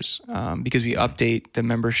curators, because we update the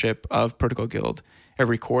membership of Protocol Guild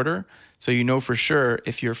every quarter. So for sure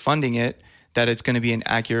if you're funding it that it's going to be an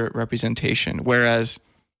accurate representation. Whereas,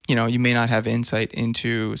 you may not have insight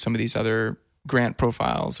into some of these other grant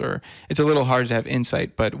profiles, or it's a little hard to have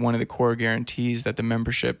insight, but one of the core guarantees that the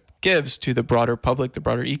membership gives to the broader public, the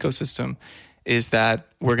broader ecosystem, is that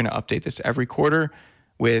we're going to update this every quarter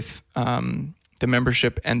with the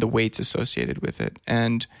membership and the weights associated with it.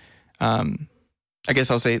 And I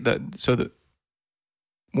guess I'll say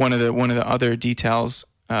one of the other details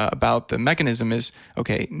about the mechanism is,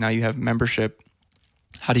 okay, now you have membership.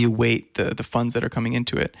 How do you weight the funds that are coming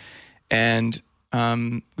into it? And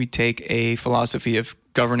we take a philosophy of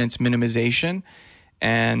governance minimization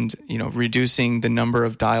and, reducing the number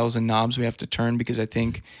of dials and knobs we have to turn, because I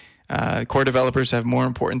think core developers have more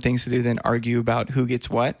important things to do than argue about who gets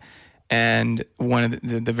what. And one of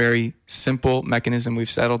the very simple mechanism we've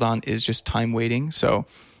settled on is just time weighting. So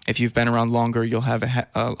if you've been around longer, you'll have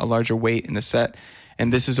a larger weight in the set.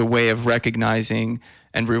 And this is a way of recognizing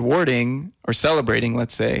and rewarding or celebrating,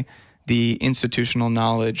 let's say, the institutional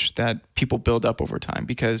knowledge that people build up over time.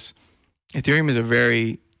 Because Ethereum is a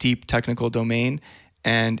very deep technical domain,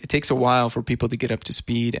 and it takes a while for people to get up to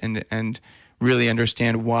speed and really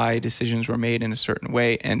understand why decisions were made in a certain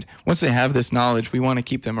way. And once they have this knowledge, we want to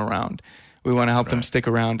keep them around. We want to help them stick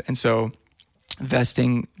around. And so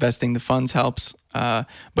vesting the funds helps,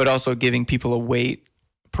 but also giving people a weight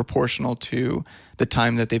proportional to the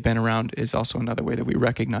time that they've been around is also another way that we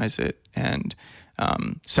recognize it and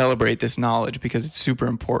celebrate this knowledge, because it's super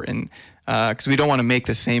important, because we don't want to make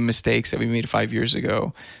the same mistakes that we made 5 years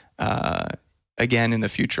ago again in the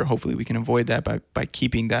future. Hopefully we can avoid that by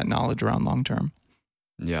keeping that knowledge around long term.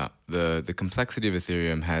 Yeah, the complexity of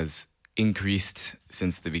Ethereum has increased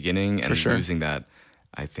since the beginning, and losing that,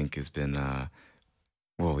 I think, has been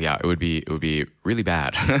it would be really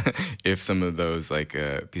bad if some of those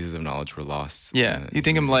pieces of knowledge were lost. Yeah, you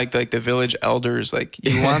think of like the village elders, like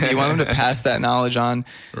you want them to pass that knowledge on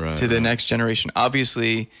to the next generation.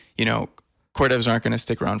 Obviously, core devs aren't going to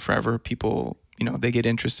stick around forever. People, they get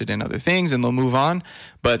interested in other things and they'll move on.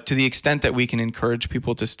 But to the extent that we can encourage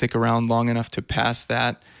people to stick around long enough to pass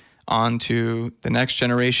that on to the next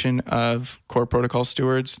generation of core protocol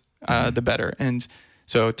stewards, the better. And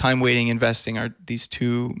so time weighting, investing are these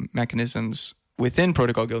two mechanisms within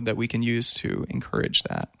Protocol Guild that we can use to encourage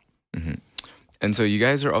that. Mm-hmm. And so you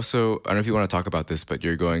guys are also, I don't know if you want to talk about this, but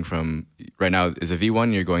you're going from, right now is a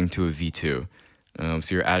V1, you're going to a V2.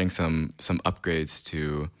 So you're adding some upgrades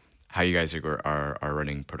to how you guys are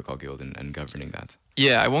running Protocol Guild and governing that.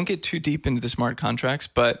 Yeah, I won't get too deep into the smart contracts,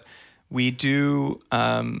 but we do,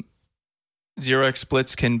 0x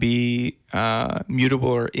splits can be mutable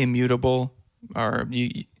or immutable, or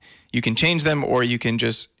you can change them, or you can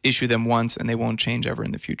just issue them once and they won't change ever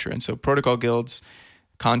in the future. And so Protocol Guild's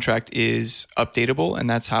contract is updatable, and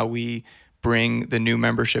that's how we bring the new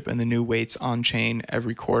membership and the new weights on chain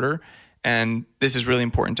every quarter. And this is really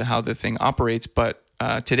important to how the thing operates. But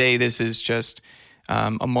today, this is just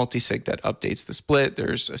a multi-sig that updates the split.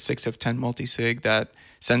 There's a 6 of 10 multi-sig that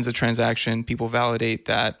sends the transaction. People validate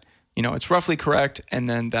that, it's roughly correct. And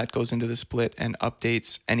then that goes into the split and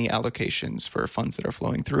updates any allocations for funds that are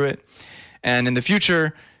flowing through it. And in the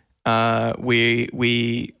future, in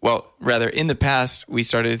the past, we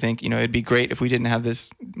started to think, it'd be great if we didn't have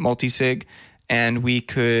this multi-sig and we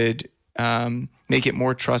could make it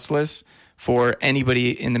more trustless for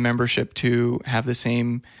anybody in the membership to have the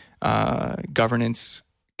same governance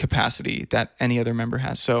capacity that any other member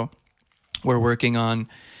has. So we're working on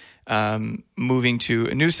moving to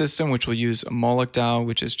a new system, which will use a Moloch DAO,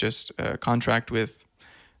 which is just a contract with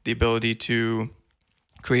the ability to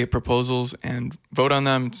create proposals and vote on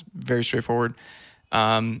them. It's very straightforward.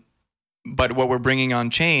 But what we're bringing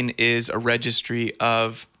on chain is a registry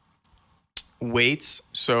of weights.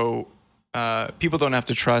 So people don't have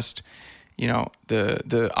to trust,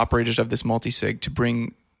 the operators of this multi-sig to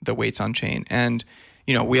bring the weights on chain. And,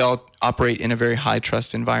 we all operate in a very high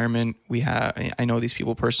trust environment. I know these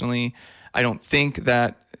people personally. I don't think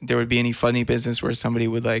that there would be any funny business where somebody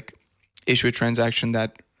would issue a transaction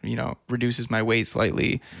that reduces my weight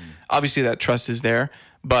slightly. Obviously that trust is there,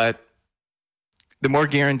 but the more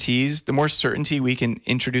guarantees, the more certainty we can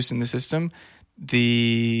introduce in the system,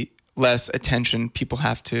 the less attention people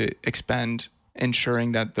have to expend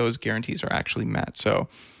ensuring that those guarantees are actually met. So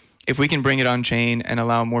if we can bring it on chain and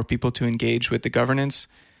allow more people to engage with the governance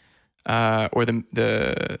or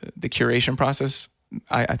the curation process,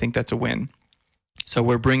 I think that's a win. So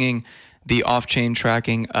we're bringing the off-chain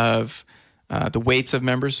tracking of the weights of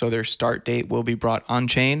members, so their start date will be brought on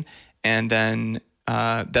chain, and then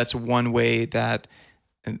that's one way that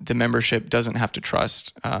the membership doesn't have to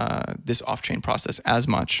trust this off-chain process as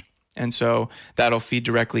much. And so that'll feed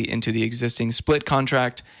directly into the existing split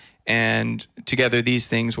contract, and together these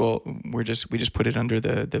things we just put it under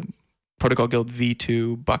the Protocol Guild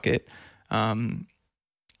V2 bucket.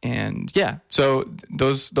 So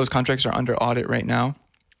those contracts are under audit right now,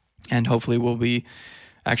 and hopefully we'll be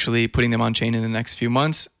actually putting them on chain in the next few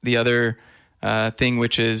months. The other thing,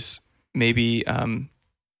 which is maybe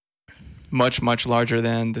much, much larger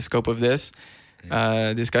than the scope of this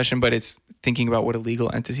discussion, but it's thinking about what a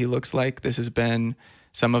legal entity looks like. This has been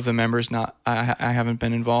some of the members, I haven't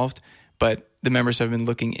been involved, but the members have been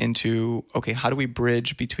looking into, okay, how do we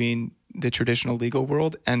bridge between the traditional legal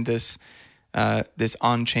world and this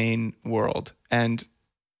on-chain world? And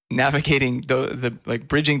navigating the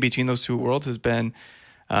bridging between those two worlds has been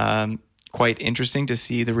quite interesting to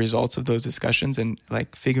see the results of those discussions and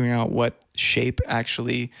figuring out what shape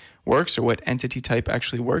actually works or what entity type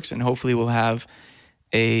actually works. And hopefully we'll have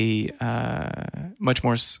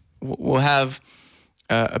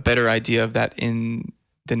a better idea of that in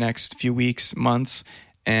the next few weeks, months,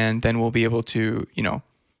 and then we'll be able to,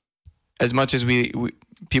 as much as we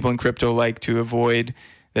people in crypto like to avoid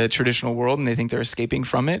the traditional world and they think they're escaping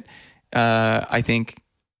from it, I think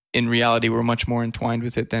in reality we're much more entwined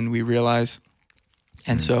with it than we realize.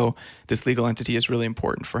 And so this legal entity is really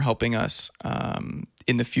important for helping us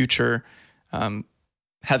in the future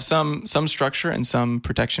have some structure and some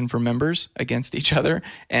protection for members against each other,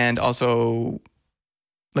 and also,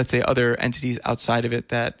 let's say, other entities outside of it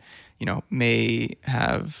that may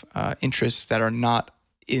have interests that are not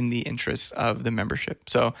in the interests of the membership.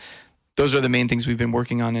 So those are the main things we've been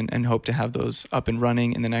working on, and hope to have those up and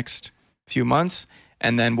running in the next few months.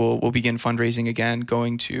 And then we'll begin fundraising again,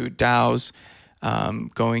 going to DAOs,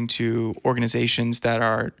 going to organizations that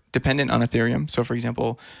are dependent on Ethereum. So, for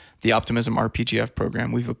example, the Optimism RPGF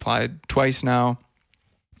program, we've applied twice now,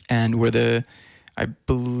 and we're I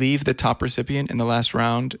believe the top recipient in the last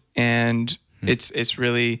round. And it's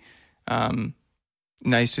really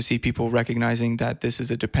nice to see people recognizing that this is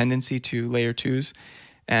a dependency to layer twos,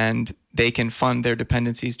 and they can fund their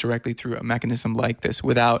dependencies directly through a mechanism like this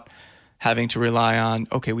without having to rely on,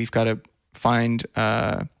 okay, we've got to find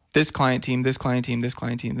this client team, this client team, this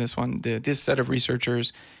client team, this one, this set of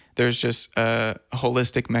researchers. There's just a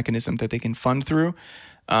holistic mechanism that they can fund through.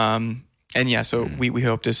 So we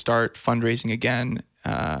hope to start fundraising again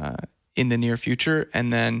in the near future,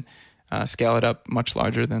 and then scale it up much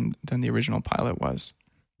larger than the original pilot was.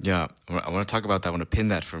 Yeah, I want to talk about that. I want to pin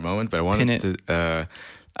that for a moment, but I wanted to.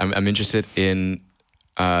 I'm interested in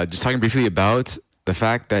just talking briefly about the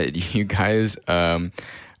fact that you guys, I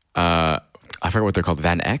forget what they're called,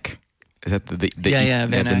 Van Eck. Is that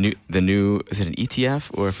Van Eck. The new? Is it an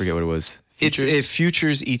ETF or I forget what it was? It's a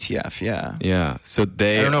futures ETF. Yeah. Yeah. So I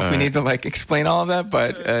don't know if we need to explain all of that,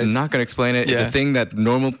 but I'm not going to explain it. Yeah. It's a thing that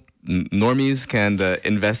normies can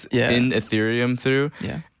invest in Ethereum through.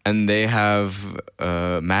 Yeah. And they have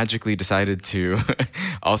magically decided to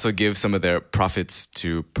also give some of their profits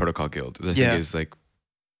to Protocol Guild, which I think is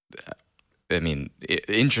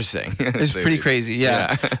interesting. It's pretty crazy.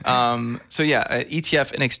 Yeah. So an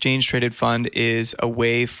ETF, an exchange traded fund, is a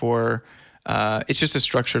way for, it's just a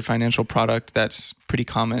structured financial product that's pretty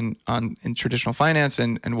common in traditional finance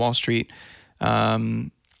and Wall Street.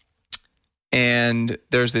 And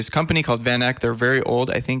there's this company called Van Eck. They're very old.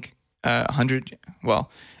 I think 100,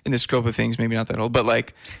 in the scope of things, maybe not that old, but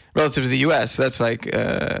relative to the US, that's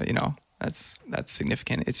that's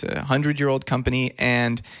significant. It's a 100-year-old company,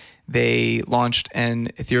 and they launched an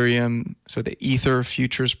Ethereum, so the Ether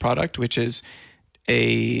futures product, which is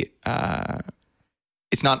it's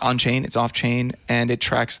not on chain, it's off chain, and it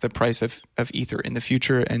tracks the price of Ether in the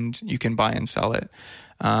future, and you can buy and sell it.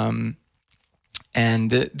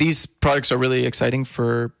 These products are really exciting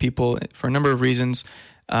for people for a number of reasons.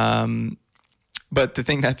 But the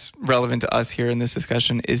thing that's relevant to us here in this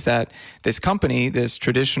discussion is that this company, this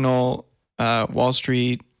traditional Wall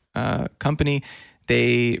Street company,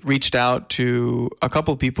 they reached out to a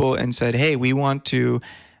couple of people and said, hey, we want to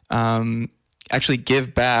actually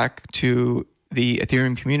give back to the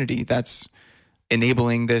Ethereum community that's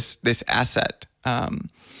enabling this asset.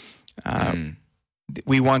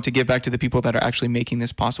 We want to give back to the people that are actually making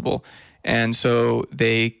this possible. And so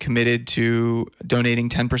they committed to donating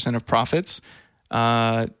 10% of profits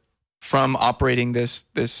from operating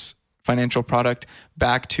this financial product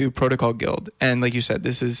back to Protocol Guild. And like you said,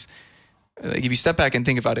 this is, if you step back and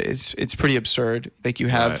think about it, it's pretty absurd. You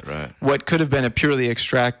have what could have been a purely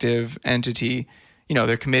extractive entity,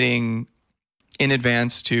 they're committing in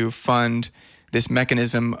advance to fund this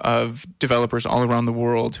mechanism of developers all around the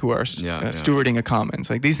world who are stewarding a commons.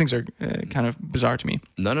 These things are kind of bizarre to me.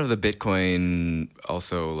 None of the Bitcoin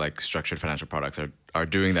also structured financial products are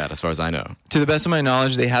doing that, as far as I know. To the best of my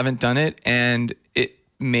knowledge, they haven't done it, and it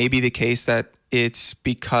may be the case that it's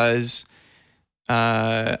because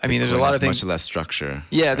Bitcoin there's a lot of things. Much less structure.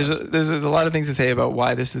 Yeah, there's a lot of things to say about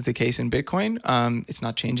why this is the case in Bitcoin. It's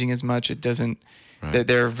not changing as much. It doesn't. Right.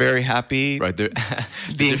 They're very happy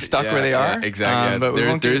being stuck where they are. Exactly. But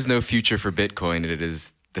there is no future for Bitcoin. It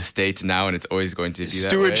is the state now, and it's always going to be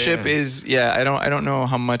stewardship that way. Is I don't know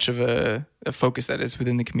how much of a focus that is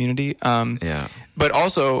within the community. But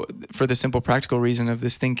also for the simple practical reason of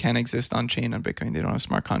this thing can exist on chain on Bitcoin. They don't have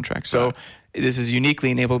smart contracts. So this is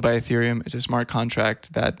uniquely enabled by Ethereum. It's a smart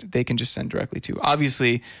contract that they can just send directly to.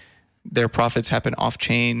 Obviously, their profits happen off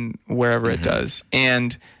chain wherever it does,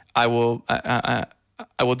 and I will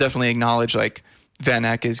definitely acknowledge Van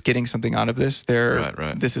Eck is getting something out of this.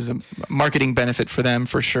 This is a marketing benefit for them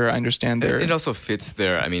for sure. I understand it also fits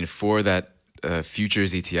there. For that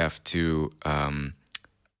futures ETF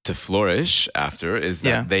to flourish after is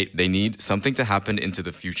that they need something to happen into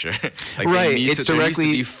the future. There needs to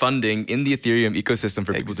be funding in the Ethereum ecosystem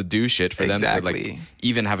for people to do shit for them to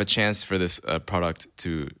even have a chance for this product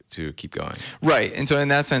to keep going. Right. And so in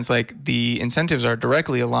that sense, the incentives are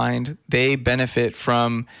directly aligned. They benefit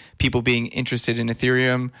from people being interested in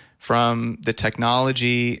Ethereum, from the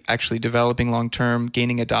technology actually developing long-term,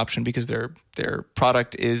 gaining adoption because their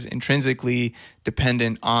product is intrinsically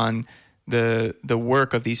dependent on the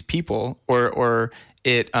work of these people, or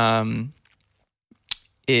it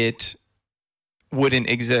wouldn't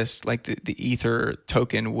exist. The Ether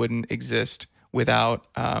token wouldn't exist without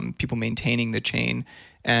people maintaining the chain,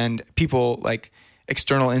 and people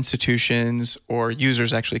external institutions or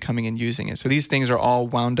users actually coming and using it. So these things are all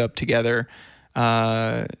wound up together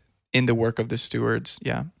in the work of the stewards.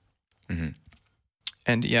 Yeah. Mm-hmm.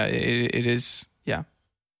 And it is. Yeah,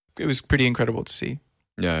 it was pretty incredible to see.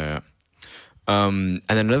 Yeah. And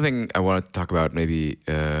then another thing I want to talk about maybe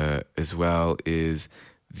as well is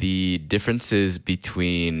the differences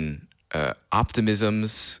between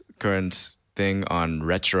Optimism's current thing on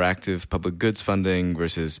retroactive public goods funding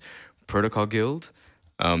versus Protocol Guild.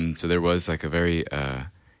 So there was a very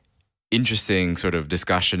interesting sort of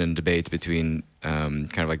discussion and debate between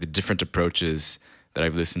kind of the different approaches that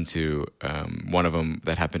I've listened to. One of them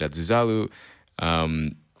that happened at Zuzalu,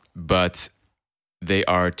 but they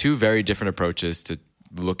are two very different approaches to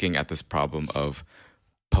looking at this problem of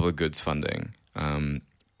public goods funding.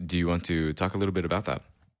 Do you want to talk a little bit about that?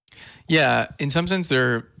 Yeah, in some sense,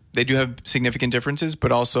 they do have significant differences,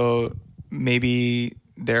 but also maybe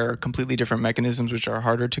they're completely different mechanisms, which are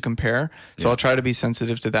harder to compare. So I'll try to be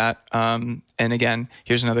sensitive to that. And again,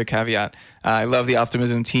 here's another caveat. I love the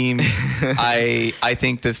Optimism team. I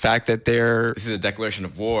think the fact that they're... This is a declaration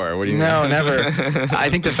of war. What do you mean? No, never. I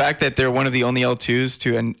think the fact that they're one of the only L2s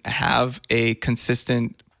to have a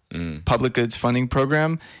consistent public goods funding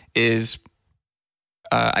program is,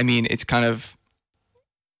 it's kind of,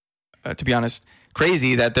 to be honest,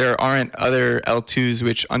 crazy that there aren't other L2s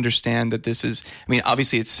which understand that this is,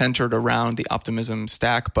 obviously it's centered around the Optimism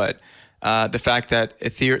stack, but the fact that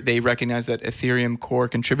they recognize that Ethereum core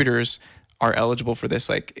contributors are eligible for this,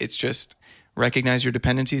 it's just recognize your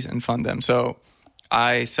dependencies and fund them. So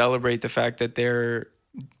I celebrate the fact that they're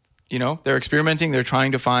experimenting, they're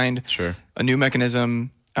trying to find a new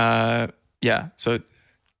mechanism. So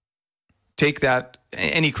take that,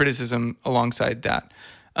 any criticism alongside that.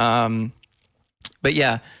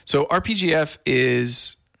 So RPGF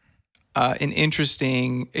is an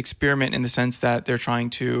interesting experiment in the sense that they're trying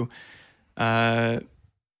to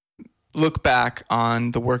look back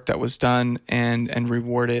on the work that was done and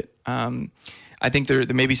reward it. I think there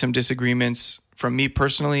may be some disagreements from me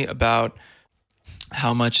personally about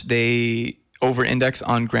how much they over-index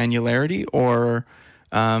on granularity or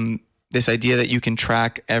this idea that you can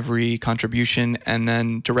track every contribution and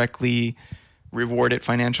then directly reward it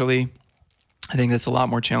financially. I think that's a lot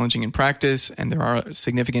more challenging in practice, and there are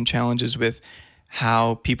significant challenges with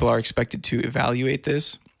how people are expected to evaluate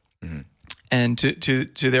this. Mm-hmm. And to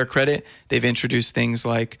their credit, they've introduced things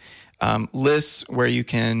like lists where you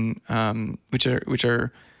can, which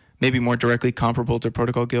are maybe more directly comparable to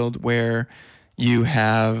Protocol Guild, where you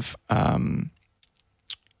have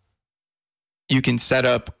you can set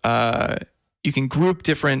up, you can group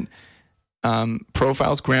different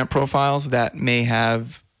profiles, grant profiles that may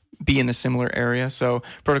be in a similar area. So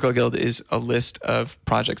Protocol Guild is a list of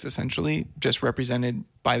projects essentially just represented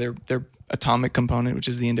by their atomic component, which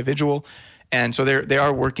is the individual. And so they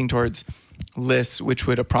are working towards lists which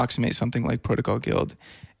would approximate something like Protocol Guild.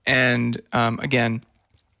 And again,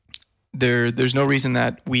 there's no reason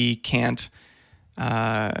that we can't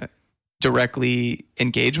directly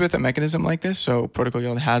engage with a mechanism like this. So Protocol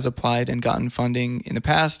Guild has applied and gotten funding in the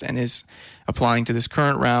past and is applying to this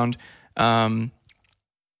current round.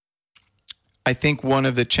 I think one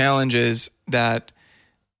of the challenges that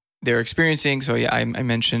they're experiencing, I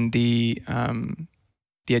mentioned the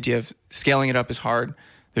idea of scaling it up is hard.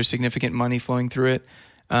 There's significant money flowing through it.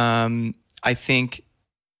 I think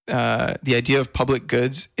the idea of public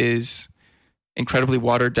goods is incredibly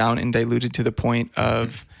watered down and diluted to the point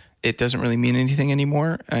of it doesn't really mean anything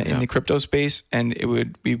anymore in the crypto space, and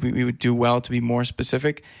we would do well to be more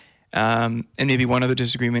specific. And maybe one other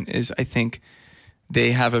disagreement is I think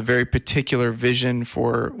they have a very particular vision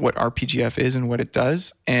for what RPGF is and what it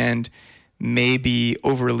does, and maybe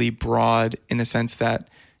overly broad in the sense that,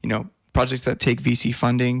 projects that take VC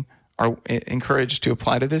funding are encouraged to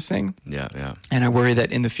apply to this thing. Yeah. And I worry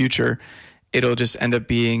that in the future, it'll just end up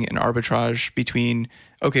being an arbitrage between,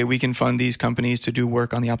 okay, we can fund these companies to do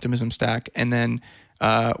work on the Optimism stack, and then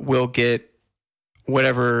we'll get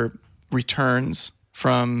whatever returns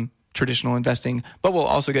from traditional investing, but we'll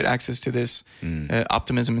also get access to this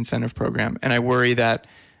Optimism incentive program. And I worry that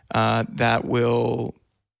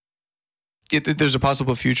there's a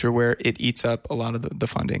possible future where it eats up a lot of the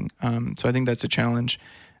funding. So I think that's a challenge.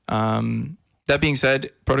 That being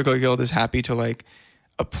said, Protocol Guild is happy to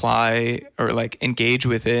apply or engage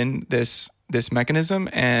within this mechanism,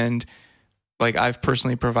 and I've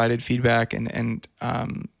personally provided feedback, and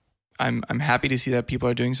I'm happy to see that people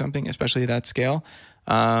are doing something, especially at that scale.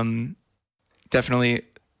 Definitely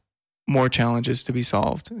more challenges to be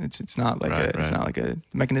solved. It's not the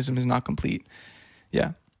mechanism is not complete.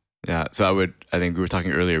 Yeah. So I think we were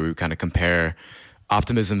talking earlier, we would kind of compare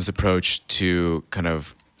Optimism's approach to kind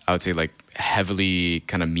of, I would say heavily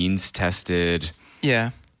kind of means tested,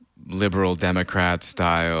 liberal Democrat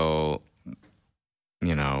style,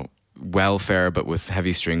 welfare, but with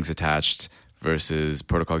heavy strings attached, versus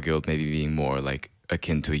Protocol Guild maybe being more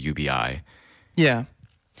akin to a UBI. Yeah.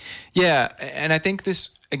 And I think this,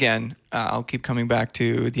 again, I'll keep coming back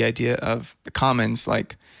to the idea of the commons.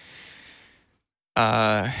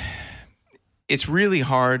 It's really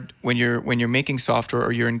hard when you're making software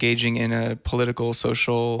or you're engaging in a political,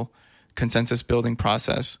 social consensus building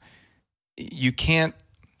process. You can't,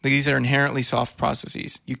 these are inherently soft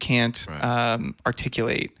processes. You can't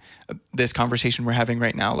articulate this conversation we're having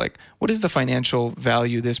right now. What is the financial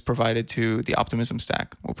value this provided to the Optimism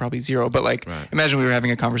stack? Well, probably zero. But imagine we were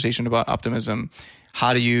having a conversation about Optimism.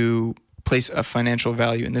 How do you place a financial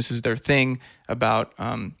value? And this is their thing about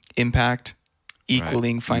impact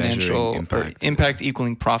equaling financial impact. or impact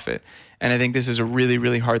equaling profit. And I think this is a really,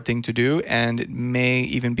 really hard thing to do, and it may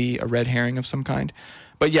even be a red herring of some kind.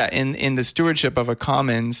 But yeah, in the stewardship of a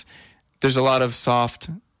commons, there's a lot of soft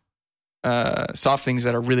things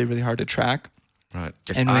that are really, really hard to track. Right.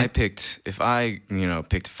 If I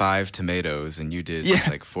picked 5 tomatoes and you did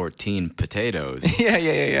like 14 potatoes.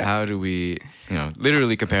 Yeah. How do we,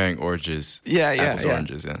 literally comparing oranges. Apples,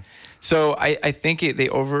 oranges. Yeah. So I think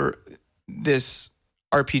this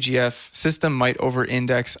RPGF system might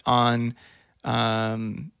over-index on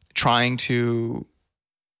trying to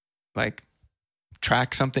like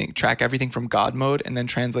track everything from God mode and then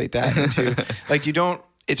translate that into like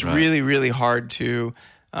it's really, really hard to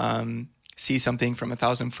see something from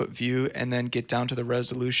 1,000-foot view and then get down to the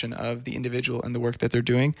resolution of the individual and the work that they're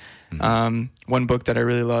doing. Mm-hmm. One book that I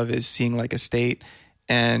really love is Seeing Like a State,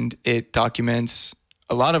 and it documents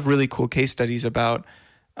a lot of really cool case studies about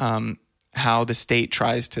how the state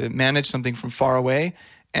tries to manage something from far away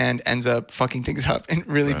and ends up fucking things up in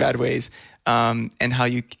really bad ways. And how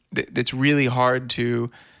it's really hard to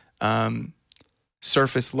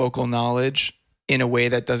surface local knowledge in a way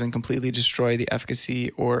that doesn't completely destroy the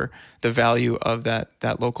efficacy or the value of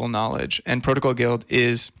that local knowledge. And Protocol Guild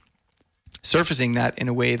is surfacing that in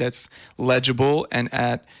a way that's legible and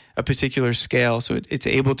at a particular scale. So it's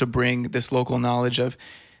able to bring this local knowledge of,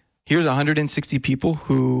 here's 160 people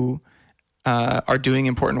who are doing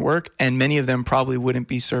important work, and many of them probably wouldn't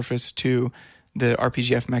be surfaced to the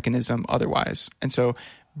RPGF mechanism otherwise. And so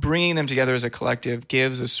bringing them together as a collective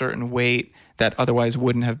gives a certain weight that otherwise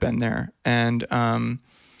wouldn't have been there. And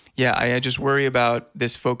I just worry about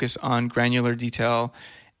this focus on granular detail.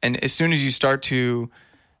 And as soon as you start to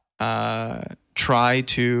try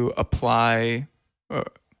to apply,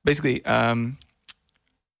 basically,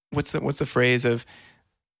 what's the phrase of,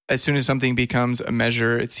 as soon as something becomes a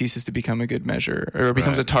measure, it ceases to become a good measure, or it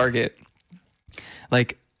becomes a target.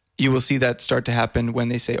 Like, you will see that start to happen when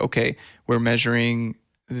they say, okay, we're measuring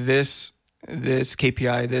this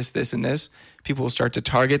KPI, this, and this. People will start to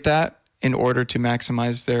target that in order to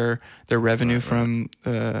maximize their revenue from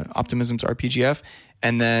Optimism's RPGF,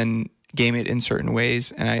 and then game it in certain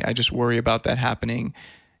ways. And I just worry about that happening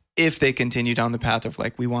if they continue down the path of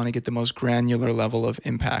like, we want to get the most granular level of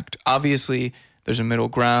impact. Obviously, there's a middle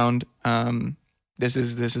ground. This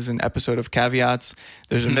is an episode of caveats.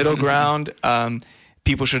 There's a middle ground.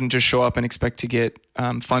 People shouldn't just show up and expect to get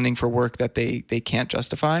funding for work that they can't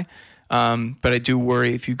justify. But I do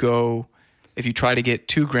worry if you try to get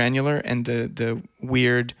too granular and the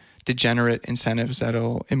weird degenerate incentives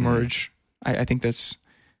that'll emerge. I think that's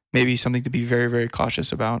maybe something to be very, very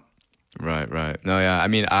cautious about. Right. No, yeah. I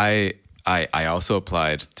mean, I also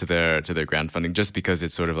applied to their grant funding just because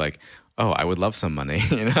it's sort of like, oh, I would love some money,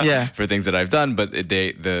 for things that I've done. But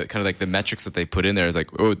the kind of like the metrics that they put in there is like,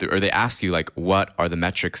 or they ask you like, what are the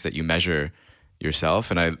metrics that you measure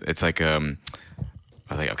yourself? And it's like,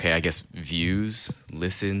 I was like, okay, I guess views,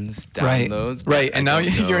 listens, downloads. Right. And now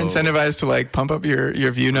you're incentivized to like pump up your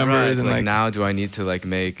view numbers. Right. And like now do I need to like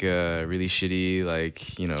make a really shitty, like,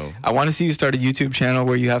 I want to see you start a YouTube channel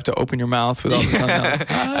where you have to open your mouth with all the thumbnails.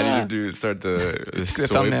 I need to start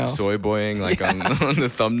the soy boying like on the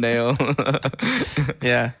thumbnail.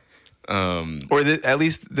 Yeah. Or at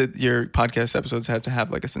least your podcast episodes have to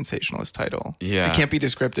have like a sensationalist title. Yeah, it can't be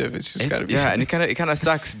descriptive. It's just got to be. Yeah, and it kind of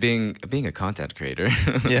sucks being a content creator.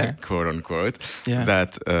 Yeah, quote unquote. Yeah,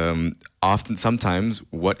 that sometimes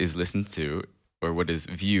what is listened to or what is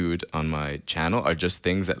viewed on my channel are just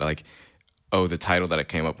things that like, oh, the title that I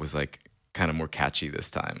came up was like kind of more catchy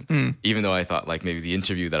this time. Even though I thought like maybe the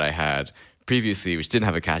interview that I had previously, which didn't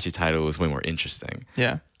have a catchy title, was way more interesting.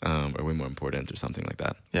 Yeah, or way more important or something like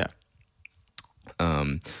that. Yeah.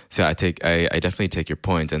 So I definitely take your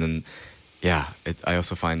point, and then I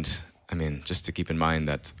also find, I mean, just to keep in mind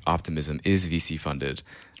that Optimism is VC funded,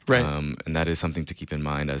 right? And that is something to keep in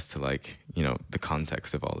mind as to like the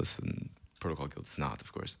context of all this, and Protocol Guild is not,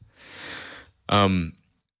 of course.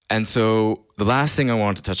 And so the last thing I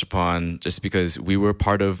want to touch upon, just because we were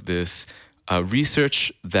part of this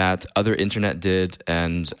research that Other Internet did,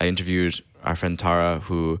 and I interviewed our friend Tara,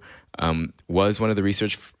 who was one of the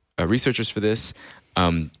researchers for this,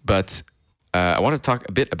 but I want to talk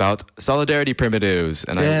a bit about solidarity primitives,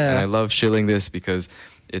 and I love shilling this because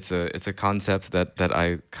it's a concept that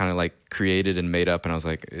I kind of like created and made up, and I was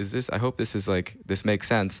like, I hope this is like, this makes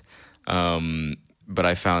sense, but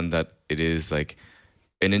I found that it is like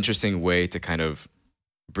an interesting way to kind of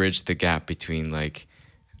bridge the gap between like,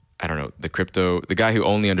 I don't know, the guy who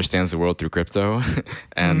only understands the world through crypto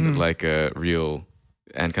and like a real,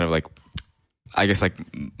 and kind of like, I guess like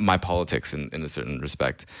my politics in a certain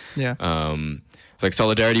respect. Yeah. So like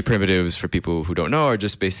solidarity primitives, for people who don't know, are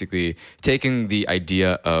just basically taking the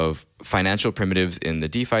idea of financial primitives in the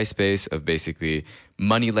DeFi space, of basically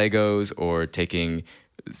money Legos, or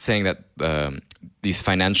saying that these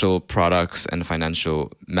financial products and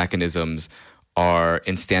financial mechanisms are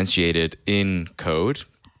instantiated in code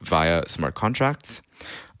via smart contracts.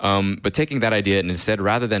 But taking that idea and instead,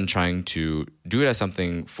 rather than trying to do it as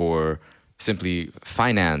something for simply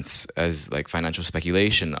finance, as like financial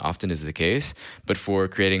speculation often is the case, but for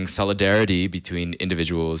creating solidarity between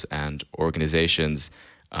individuals and organizations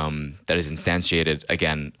that is instantiated,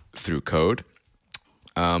 again, through code.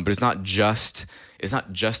 But it's not just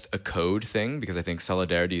a code thing, because I think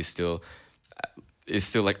solidarity is still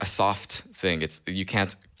like a soft thing. You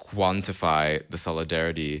can't quantify the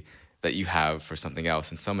solidarity that you have for something else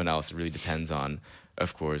and someone else. It really depends on,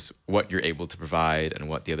 of course, what you're able to provide and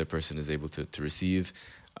what the other person is able to receive.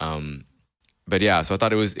 But yeah, so I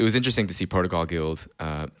thought it was interesting to see Protocol Guild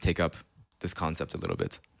take up this concept a little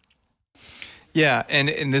bit. Yeah,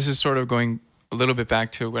 and this is sort of going a little bit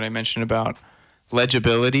back to what I mentioned about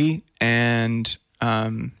legibility and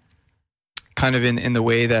kind of in the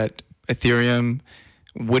way that Ethereum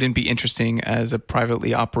wouldn't be interesting as a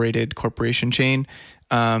privately operated corporation chain.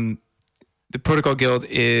 The Protocol Guild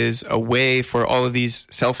is a way for all of these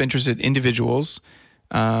self-interested individuals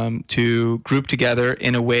to group together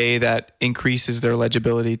in a way that increases their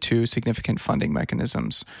legibility to significant funding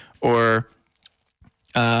mechanisms, or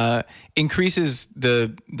increases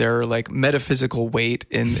their like metaphysical weight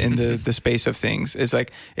in the space of things.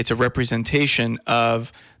 It's a representation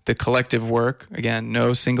of the collective work. Again,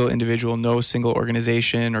 no single individual, no single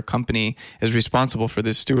organization or company is responsible for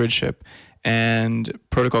this stewardship. And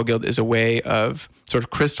Protocol Guild is a way of sort of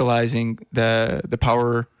crystallizing the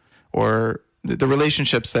power or the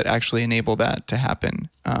relationships that actually enable that to happen.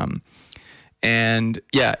 And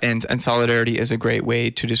solidarity is a great way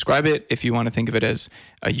to describe it if you want to think of it as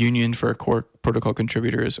a union for core protocol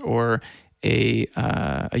contributors, or a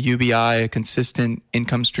UBI, a consistent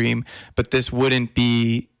income stream. But this wouldn't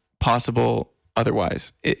be possible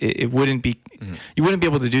otherwise. It wouldn't be. Mm-hmm. You wouldn't be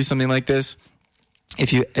able to do something like this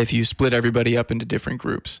if you split everybody up into different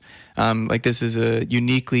groups. Like this is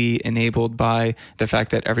uniquely enabled by the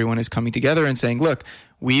fact that everyone is coming together and saying, look,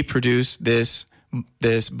 we produce this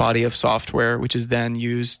body of software, which is then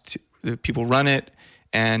used people run it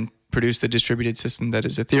and produce the distributed system that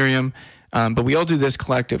is Ethereum. But we all do this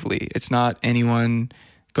collectively. It's not anyone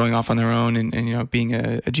going off on their own and being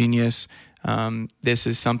a genius. This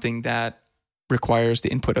is something that requires the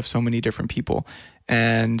input of so many different people.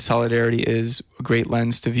 And solidarity is a great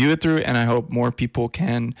lens to view it through. And I hope more people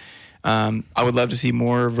can. I would love to see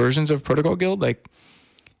more versions of Protocol Guild.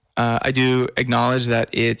 I do acknowledge that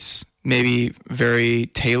it's maybe very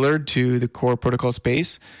tailored to the core protocol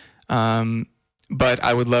space. But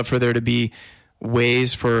I would love for there to be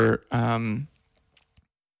ways for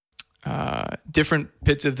different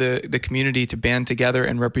bits of the community to band together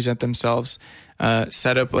and represent themselves,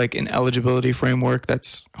 set up like an eligibility framework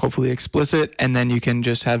that's hopefully explicit, and then you can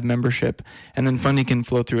just have membership, and then funding can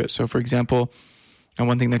flow through it. So for example, and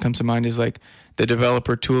one thing that comes to mind is like the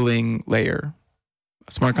developer tooling layer,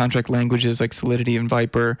 smart contract languages like Solidity and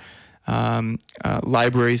Viper,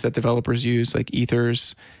 libraries that developers use like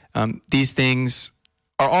Ethers. These things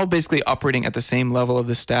are all basically operating at the same level of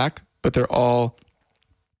the stack, but they're all,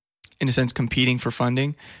 in a sense, competing for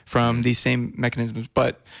funding from these same mechanisms.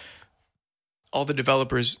 But all the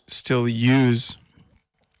developers still use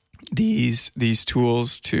these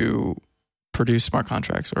tools to produce smart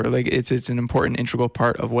contracts, or like it's an important integral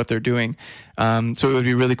part of what they're doing. So it would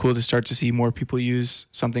be really cool to start to see more people use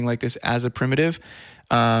something like this as a primitive.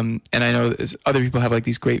 And I know other people have like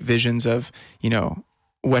these great visions of,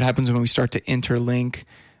 what happens when we start to interlink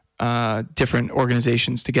different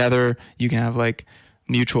organizations together. You can have like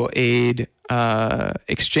mutual aid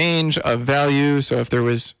exchange of value. So if there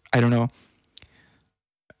was, I don't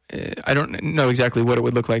know exactly what it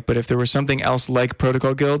would look like, but if there was something else like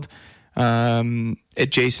Protocol Guild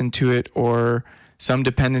adjacent to it, or some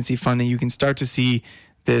dependency funding, you can start to see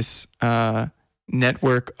this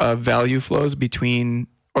network of value flows between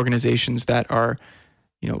organizations that are,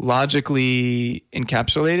 logically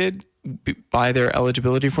encapsulated by their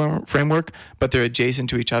eligibility framework, but they're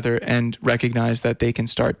adjacent to each other and recognize that they can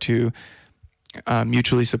start to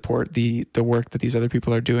mutually support the work that these other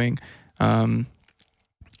people are doing. I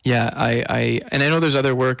know there's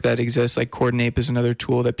other work that exists, like Coordinape is another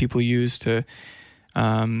tool that people use to,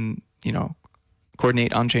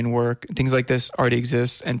 coordinate on-chain work. Things like this already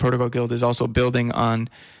exist, and Protocol Guild is also building on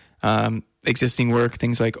existing work,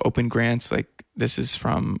 things like open grants. Like this is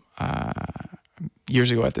from years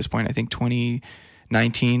ago at this point, I think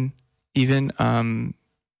 19 even.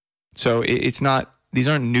 So it's not, these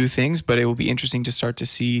aren't new things, but it will be interesting to start to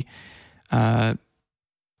see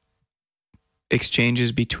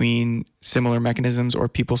exchanges between similar mechanisms, or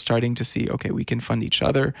people starting to see, okay, we can fund each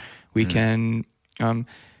other. We can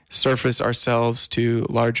surface ourselves to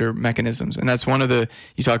larger mechanisms. And that's one of the,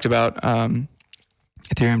 you talked about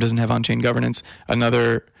Ethereum doesn't have on-chain governance.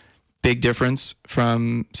 Another big difference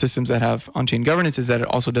from systems that have on-chain governance is that it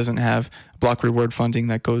also doesn't have block reward funding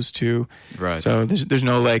that goes to, right. So there's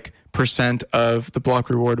no like percent of the block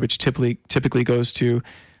reward, which typically goes to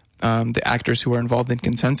the actors who are involved in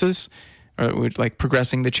consensus, or like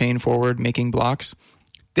progressing the chain forward, making blocks.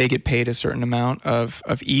 They get paid a certain amount of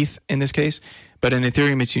ETH in this case. But in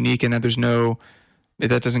Ethereum, it's unique in that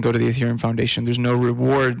that doesn't go to the Ethereum Foundation. There's no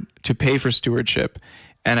reward to pay for stewardship.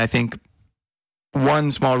 And I think one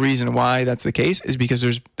small reason why that's the case is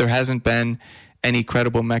because there hasn't been any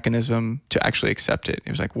credible mechanism to actually accept it. It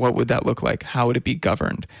was like, what would that look like? How would it be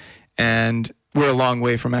governed? And we're a long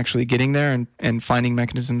way from actually getting there and finding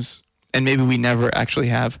mechanisms. And maybe we never actually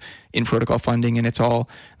have in-protocol funding, and it's all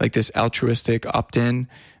like this altruistic opt-in.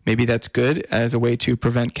 Maybe that's good as a way to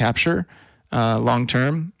prevent capture long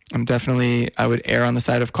term. I would err on the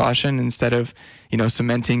side of caution instead of,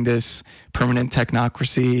 cementing this permanent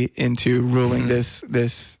technocracy into ruling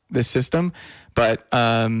this system. But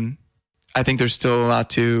I think there's still a lot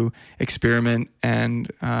to experiment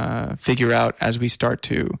and figure out as we start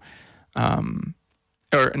to,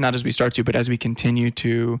 or not as we start to, but as we continue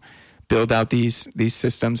to build out these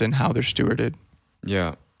systems and how they're stewarded.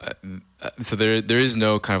 Yeah. So there is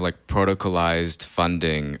no kind of like protocolized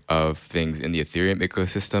funding of things in the Ethereum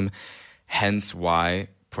ecosystem, hence why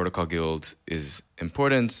Protocol Guild is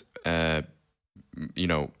important. There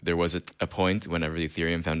was a point whenever the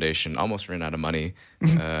Ethereum Foundation almost ran out of money,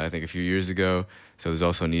 I think a few years ago. So there's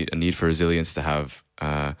also a need for resilience to have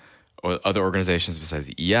or other organizations besides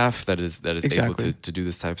the EF that is Exactly. able to do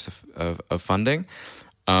this types of funding.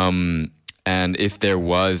 And if there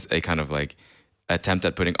was a kind of like attempt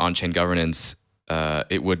at putting on-chain governance,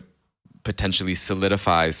 it would potentially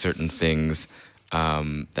solidify certain things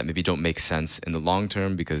that maybe don't make sense in the long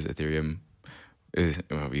term, because Ethereum is,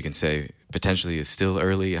 you can say, potentially is still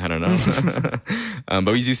early. I don't know.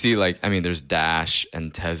 But we do see there's Dash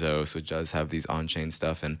and Tezos, which does have these on-chain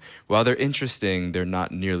stuff. And while they're interesting, they're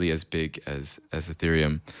not nearly as big as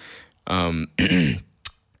Ethereum.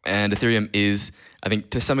 And Ethereum is, I think,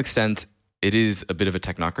 to some extent, it is a bit of a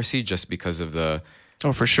technocracy just because of the...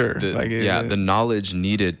 Oh, for sure. The knowledge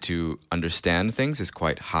needed to understand things is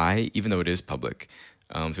quite high, even though it is public.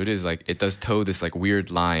 So it is it does toe this weird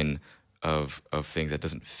line of things that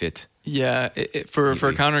doesn't fit. Yeah. For a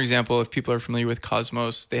counterexample, if people are familiar with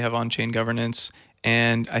Cosmos, they have on-chain governance.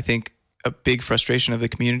 And I think a big frustration of the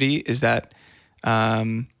community is that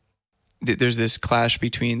there's this clash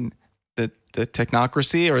between the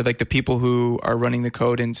technocracy, or the people who are running the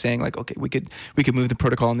code and saying okay, we could move the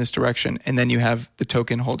protocol in this direction, and then you have the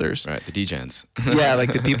token holders, right? The degens. Yeah,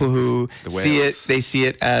 the people who they see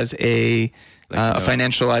it as a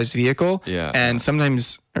financialized vehicle, yeah, and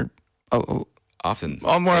sometimes often,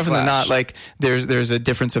 more often than not, there's a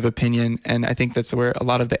difference of opinion, and I think that's where a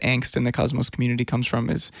lot of the angst in the Cosmos community comes from.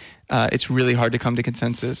 Is it's really hard to come to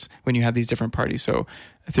consensus when you have these different parties. So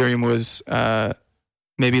Ethereum was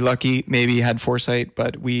maybe lucky, maybe had foresight,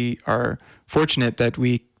 but we are fortunate that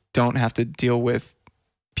we don't have to deal with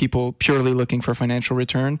people purely looking for financial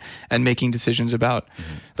return and making decisions about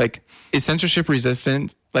is censorship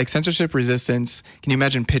resistant? Censorship resistance, can you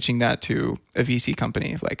imagine pitching that to a VC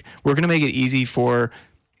company? We're going to make it easy for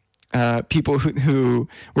people who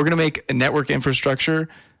we're going to make a network infrastructure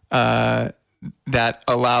that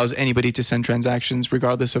allows anybody to send transactions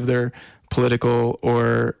regardless of their political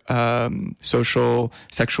or social,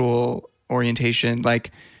 sexual orientation.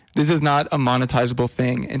 This is not a monetizable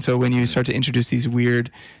thing. And so when you start to introduce these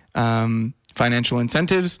weird financial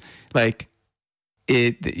incentives, we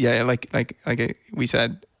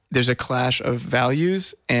said, there's a clash of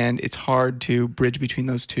values, and it's hard to bridge between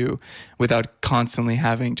those two without constantly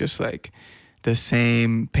having just the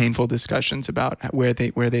same painful discussions about where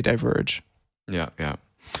they diverge. Yeah.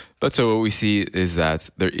 But so what we see is that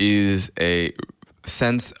there is a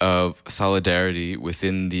sense of solidarity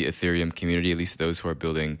within the Ethereum community, at least those who are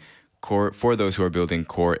building core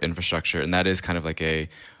infrastructure. And that is kind of a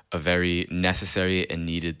very necessary and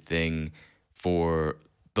needed thing for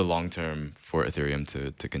the long term for Ethereum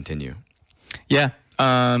to continue. Yeah.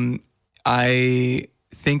 I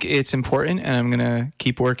think it's important, and I'm going to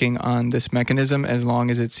keep working on this mechanism as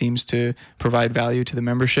long as it seems to provide value to the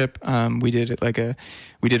membership. We did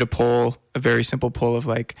a poll, a very simple poll of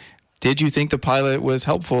did you think the pilot was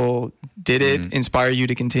helpful? Did it inspire you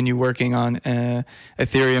to continue working on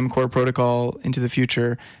Ethereum core protocol into the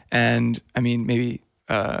future? And I mean, maybe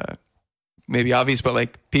obvious, but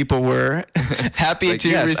like people were happy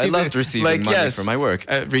to receive. I loved receiving money for my work.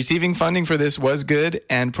 Receiving funding for this was good,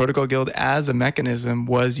 and Protocol Guild as a mechanism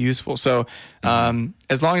was useful. So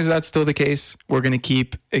as long as that's still the case, we're going to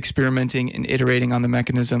keep experimenting and iterating on the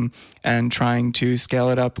mechanism and trying to scale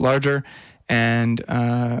it up larger. And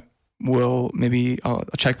I'll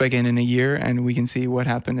check back in a year and we can see what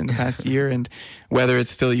happened in the past year and whether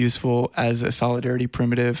it's still useful as a solidarity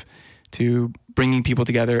primitive to bringing people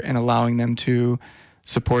together and allowing them to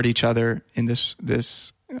support each other in this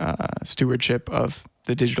stewardship of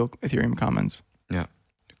the digital Ethereum Commons. Yeah,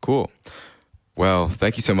 cool. Well,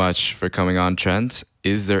 thank you so much for coming on, Trent.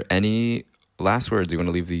 Is there any last words you want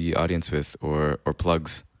to leave the audience with or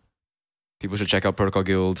plugs? People should check out Protocol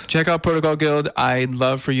Guild. Check out Protocol Guild. I'd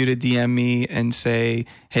love for you to DM me and say,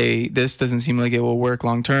 hey, this doesn't seem like it will work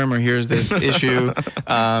long term, or here's this issue.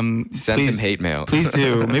 Send him hate mail. Please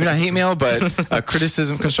do. Maybe not hate mail, but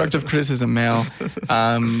constructive criticism mail.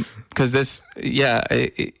 Because this,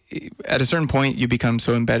 at a certain point, you become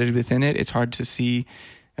so embedded within it, it's hard to see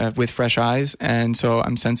with fresh eyes. And so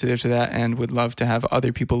I'm sensitive to that and would love to have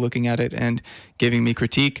other people looking at it and giving me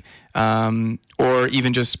critique, or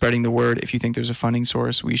even just spreading the word. If you think there's a funding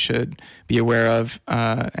source we should be aware of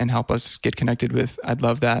and help us get connected with, I'd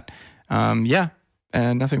love that. And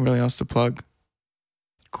nothing really else to plug.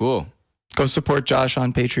 Cool. Go support Josh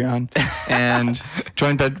on Patreon and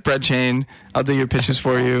join Bread Chain. I'll do your pitches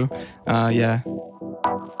for you. Yeah,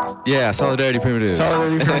 Solidarity Primitives.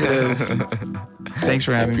 Thanks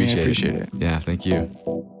for having me. I appreciate it. Yeah, thank you.